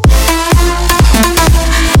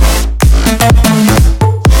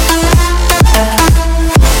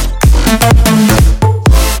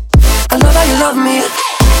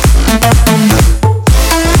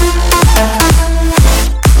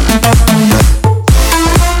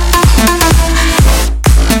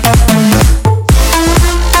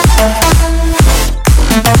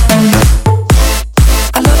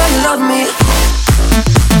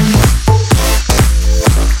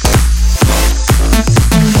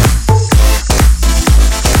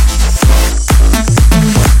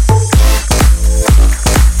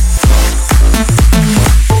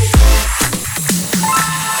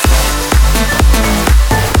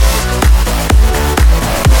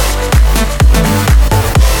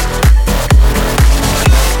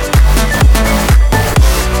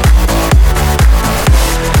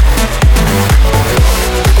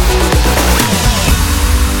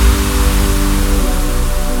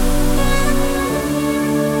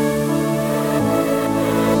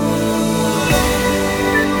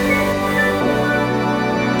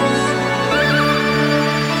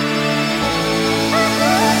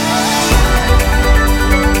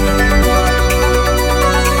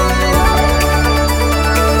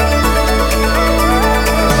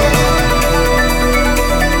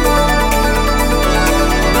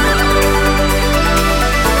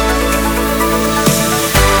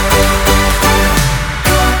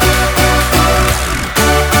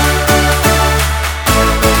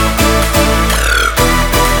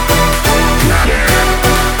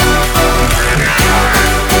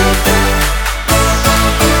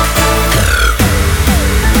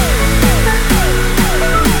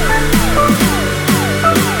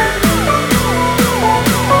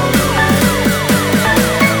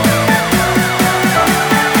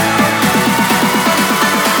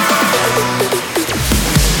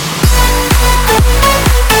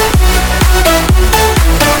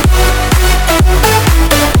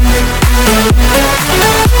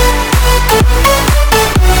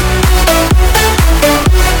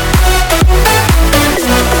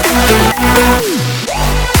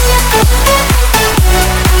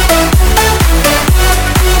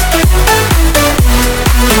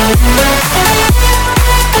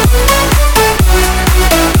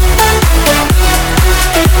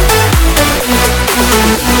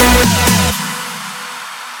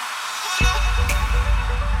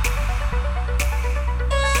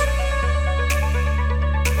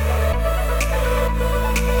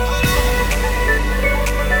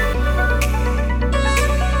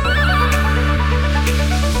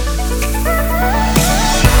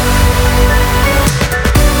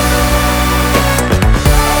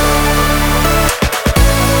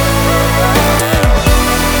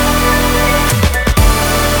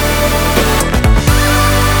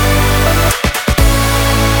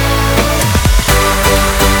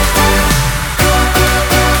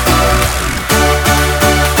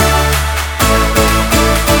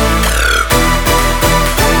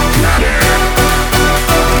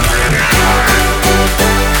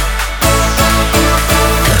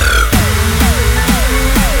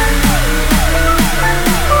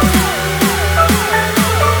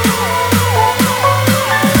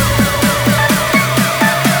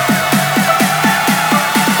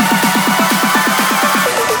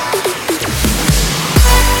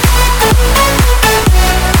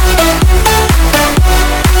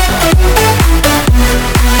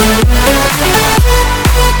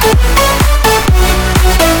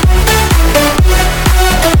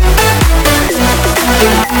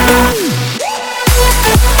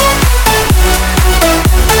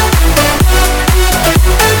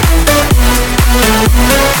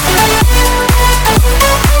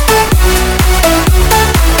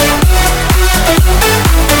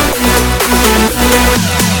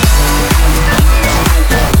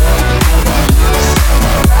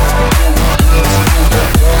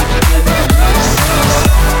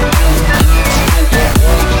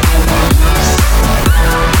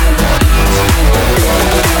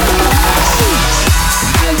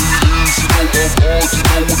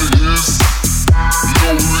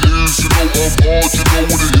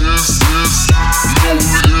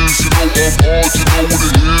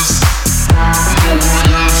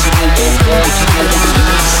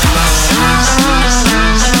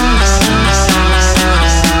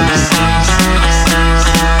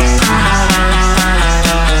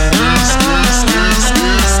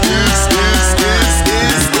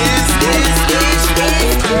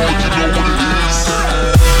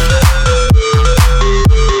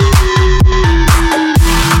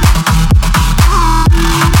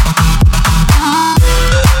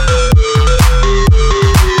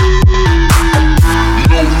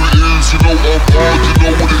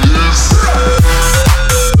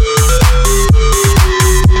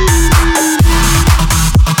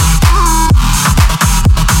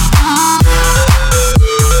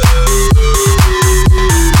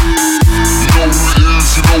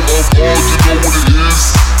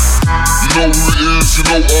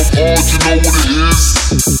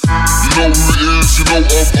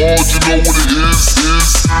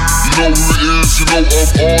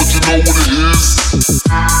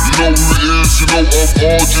 know who it is, you know I'm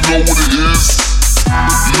hard, you know what it is.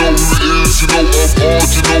 You know who it is, you know I'm hard,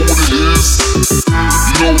 you know what it is.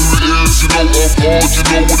 You know who it is, you know I'm hard, you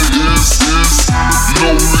know what it is. You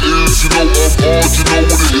know who it is, you know I'm hard, you know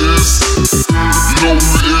what it is. You know who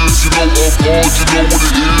it is, you know I'm hard, you know what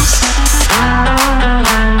it is.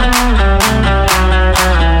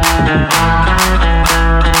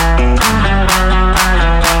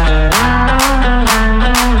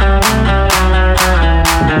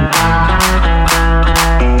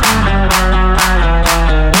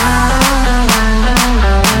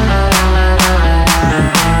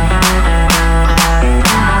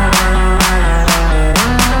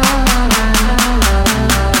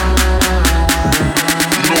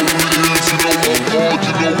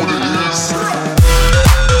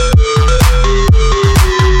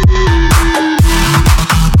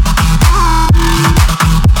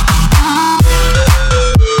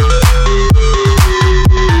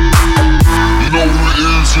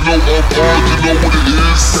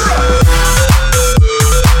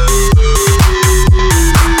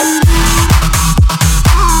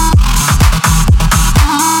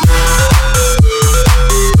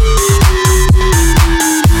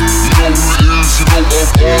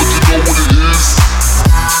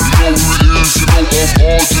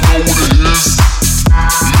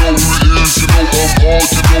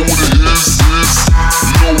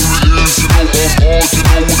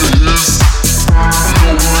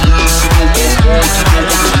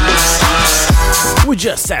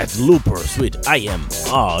 Just had Loopers with I Am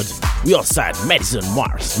Odd. We also had Madison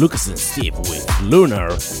Mars, Lucas and Steve with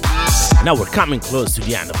Lunar. Now we're coming close to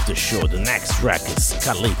the end of the show. The next track is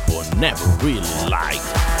Calippo, Never Really Like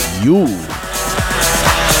You.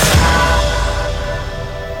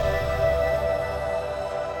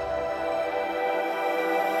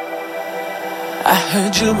 I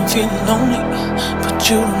heard you been feeling lonely, but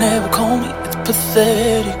you don't ever call me. It's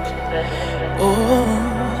pathetic. Oh,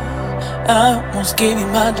 I once gave you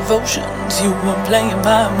my devotions. You were playing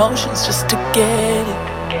my emotions just to get it.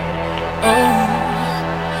 Oh,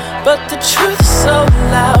 but the truth is so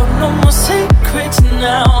loud. No more secrets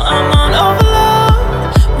now. I'm on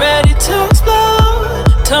overload, ready to explode.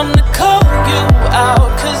 Time to call you out,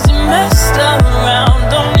 'cause you messed around.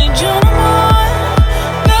 Don't need you no more.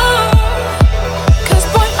 No, 'cause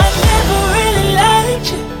boy, I never really liked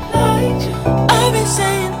you. I've been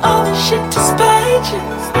saying all this shit to spite you.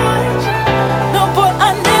 No, boy,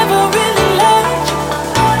 I never really liked you.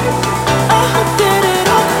 I hope that it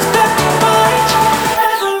all comes back to bite you.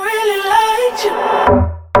 Never really liked you.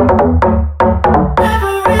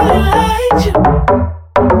 Never really liked you.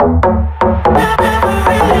 Never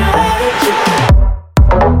really liked you.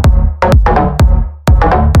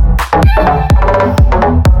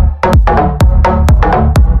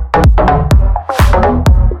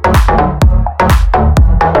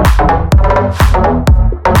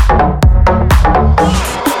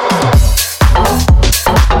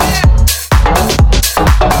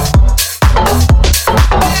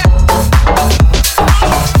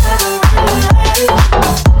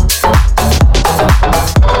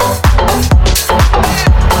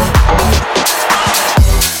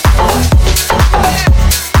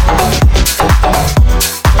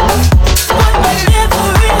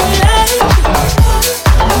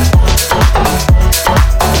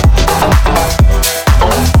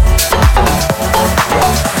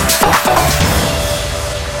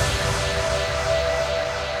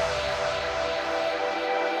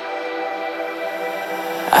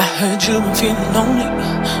 You've been feeling lonely,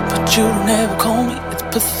 but you don't ever call me. It's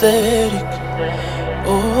pathetic.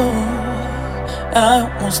 Oh, I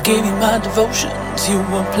once gave you my devotions. You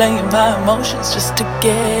were playing my emotions just to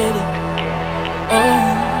get it.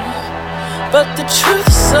 Oh, but the truth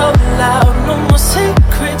is so loud. No more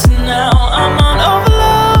secrets now. I'm on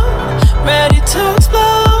overload, ready to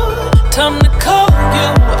explode. Time to call you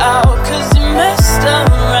out, 'cause you messed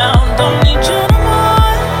around. Don't need you no more.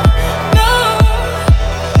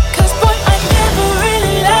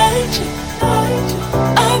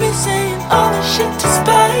 All the shit to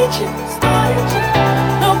spite you.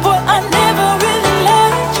 No, boy, I never really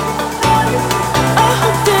liked you. I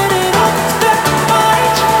hope that it all comes back to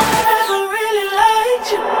bite you. Never really liked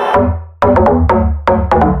you.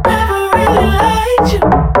 Never really liked you.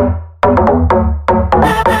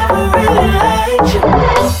 Never really liked you.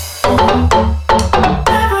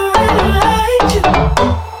 Never really liked you.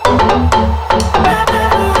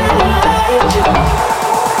 Never really liked you.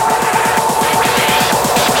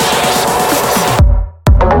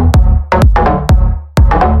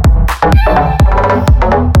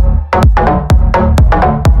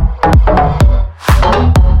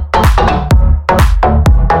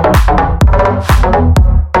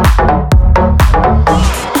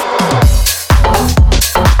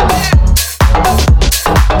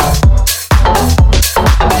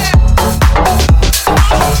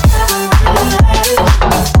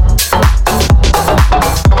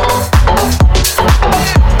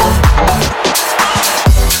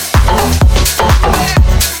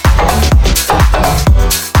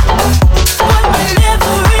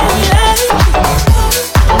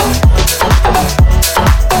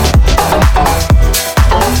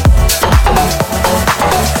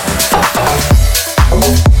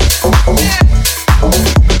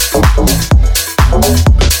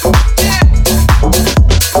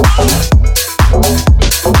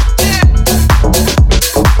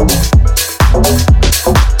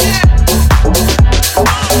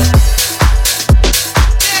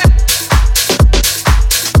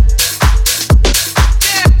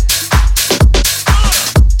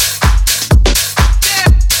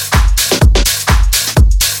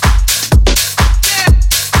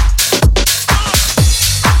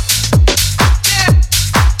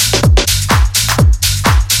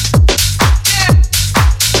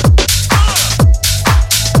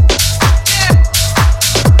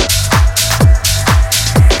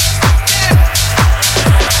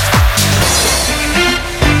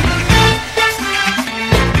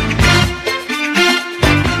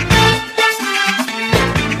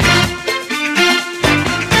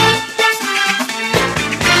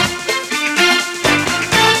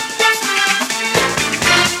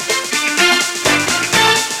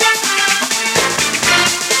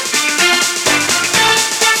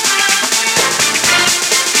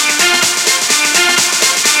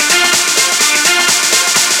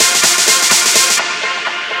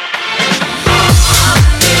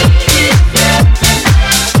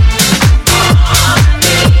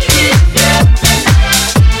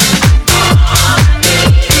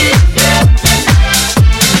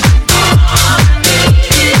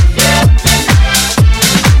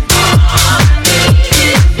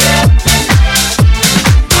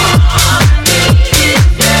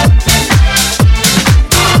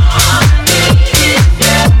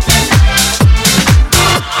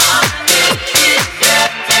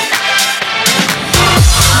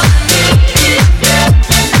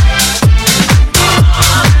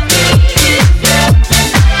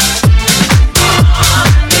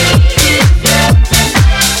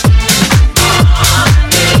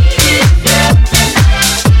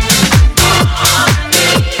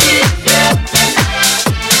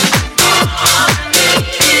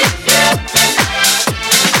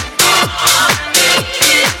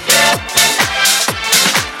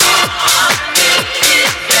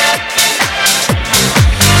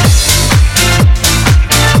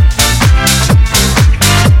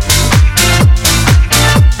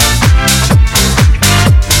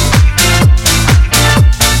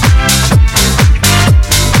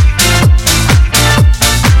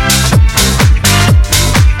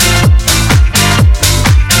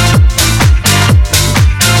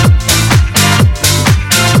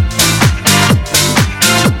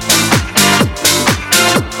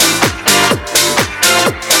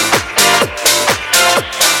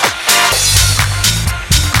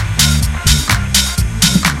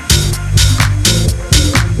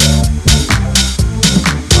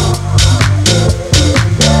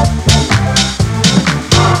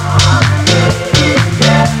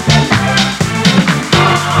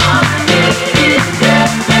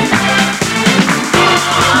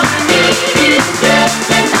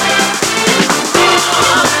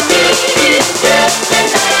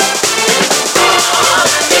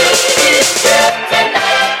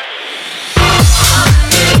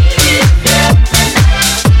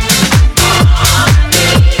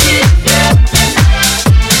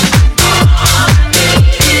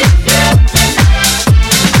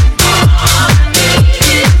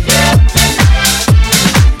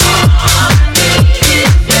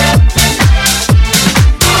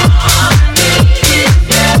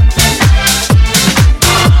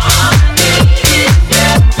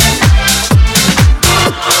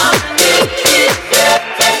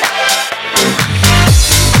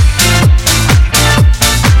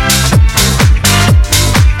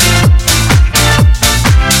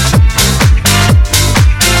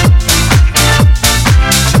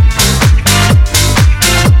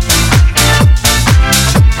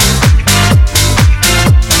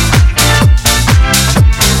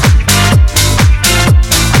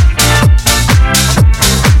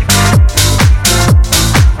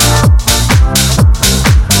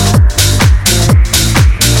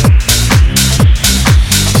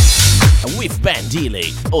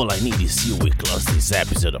 all I need is you. We close this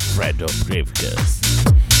episode of Fred Dope Gravecast.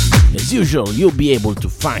 As usual, you'll be able to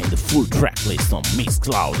find the full track list on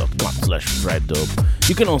mixcloud.com/FredDope.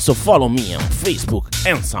 You can also follow me on Facebook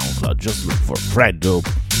and SoundCloud, just look for Fred Dope.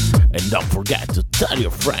 And don't forget to tell your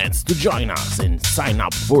friends to join us and sign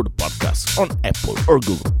up for the podcast on Apple or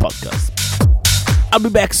Google Podcasts. I'll be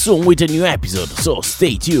back soon with a new episode, so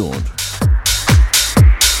stay tuned.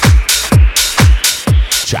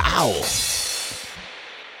 Ciao!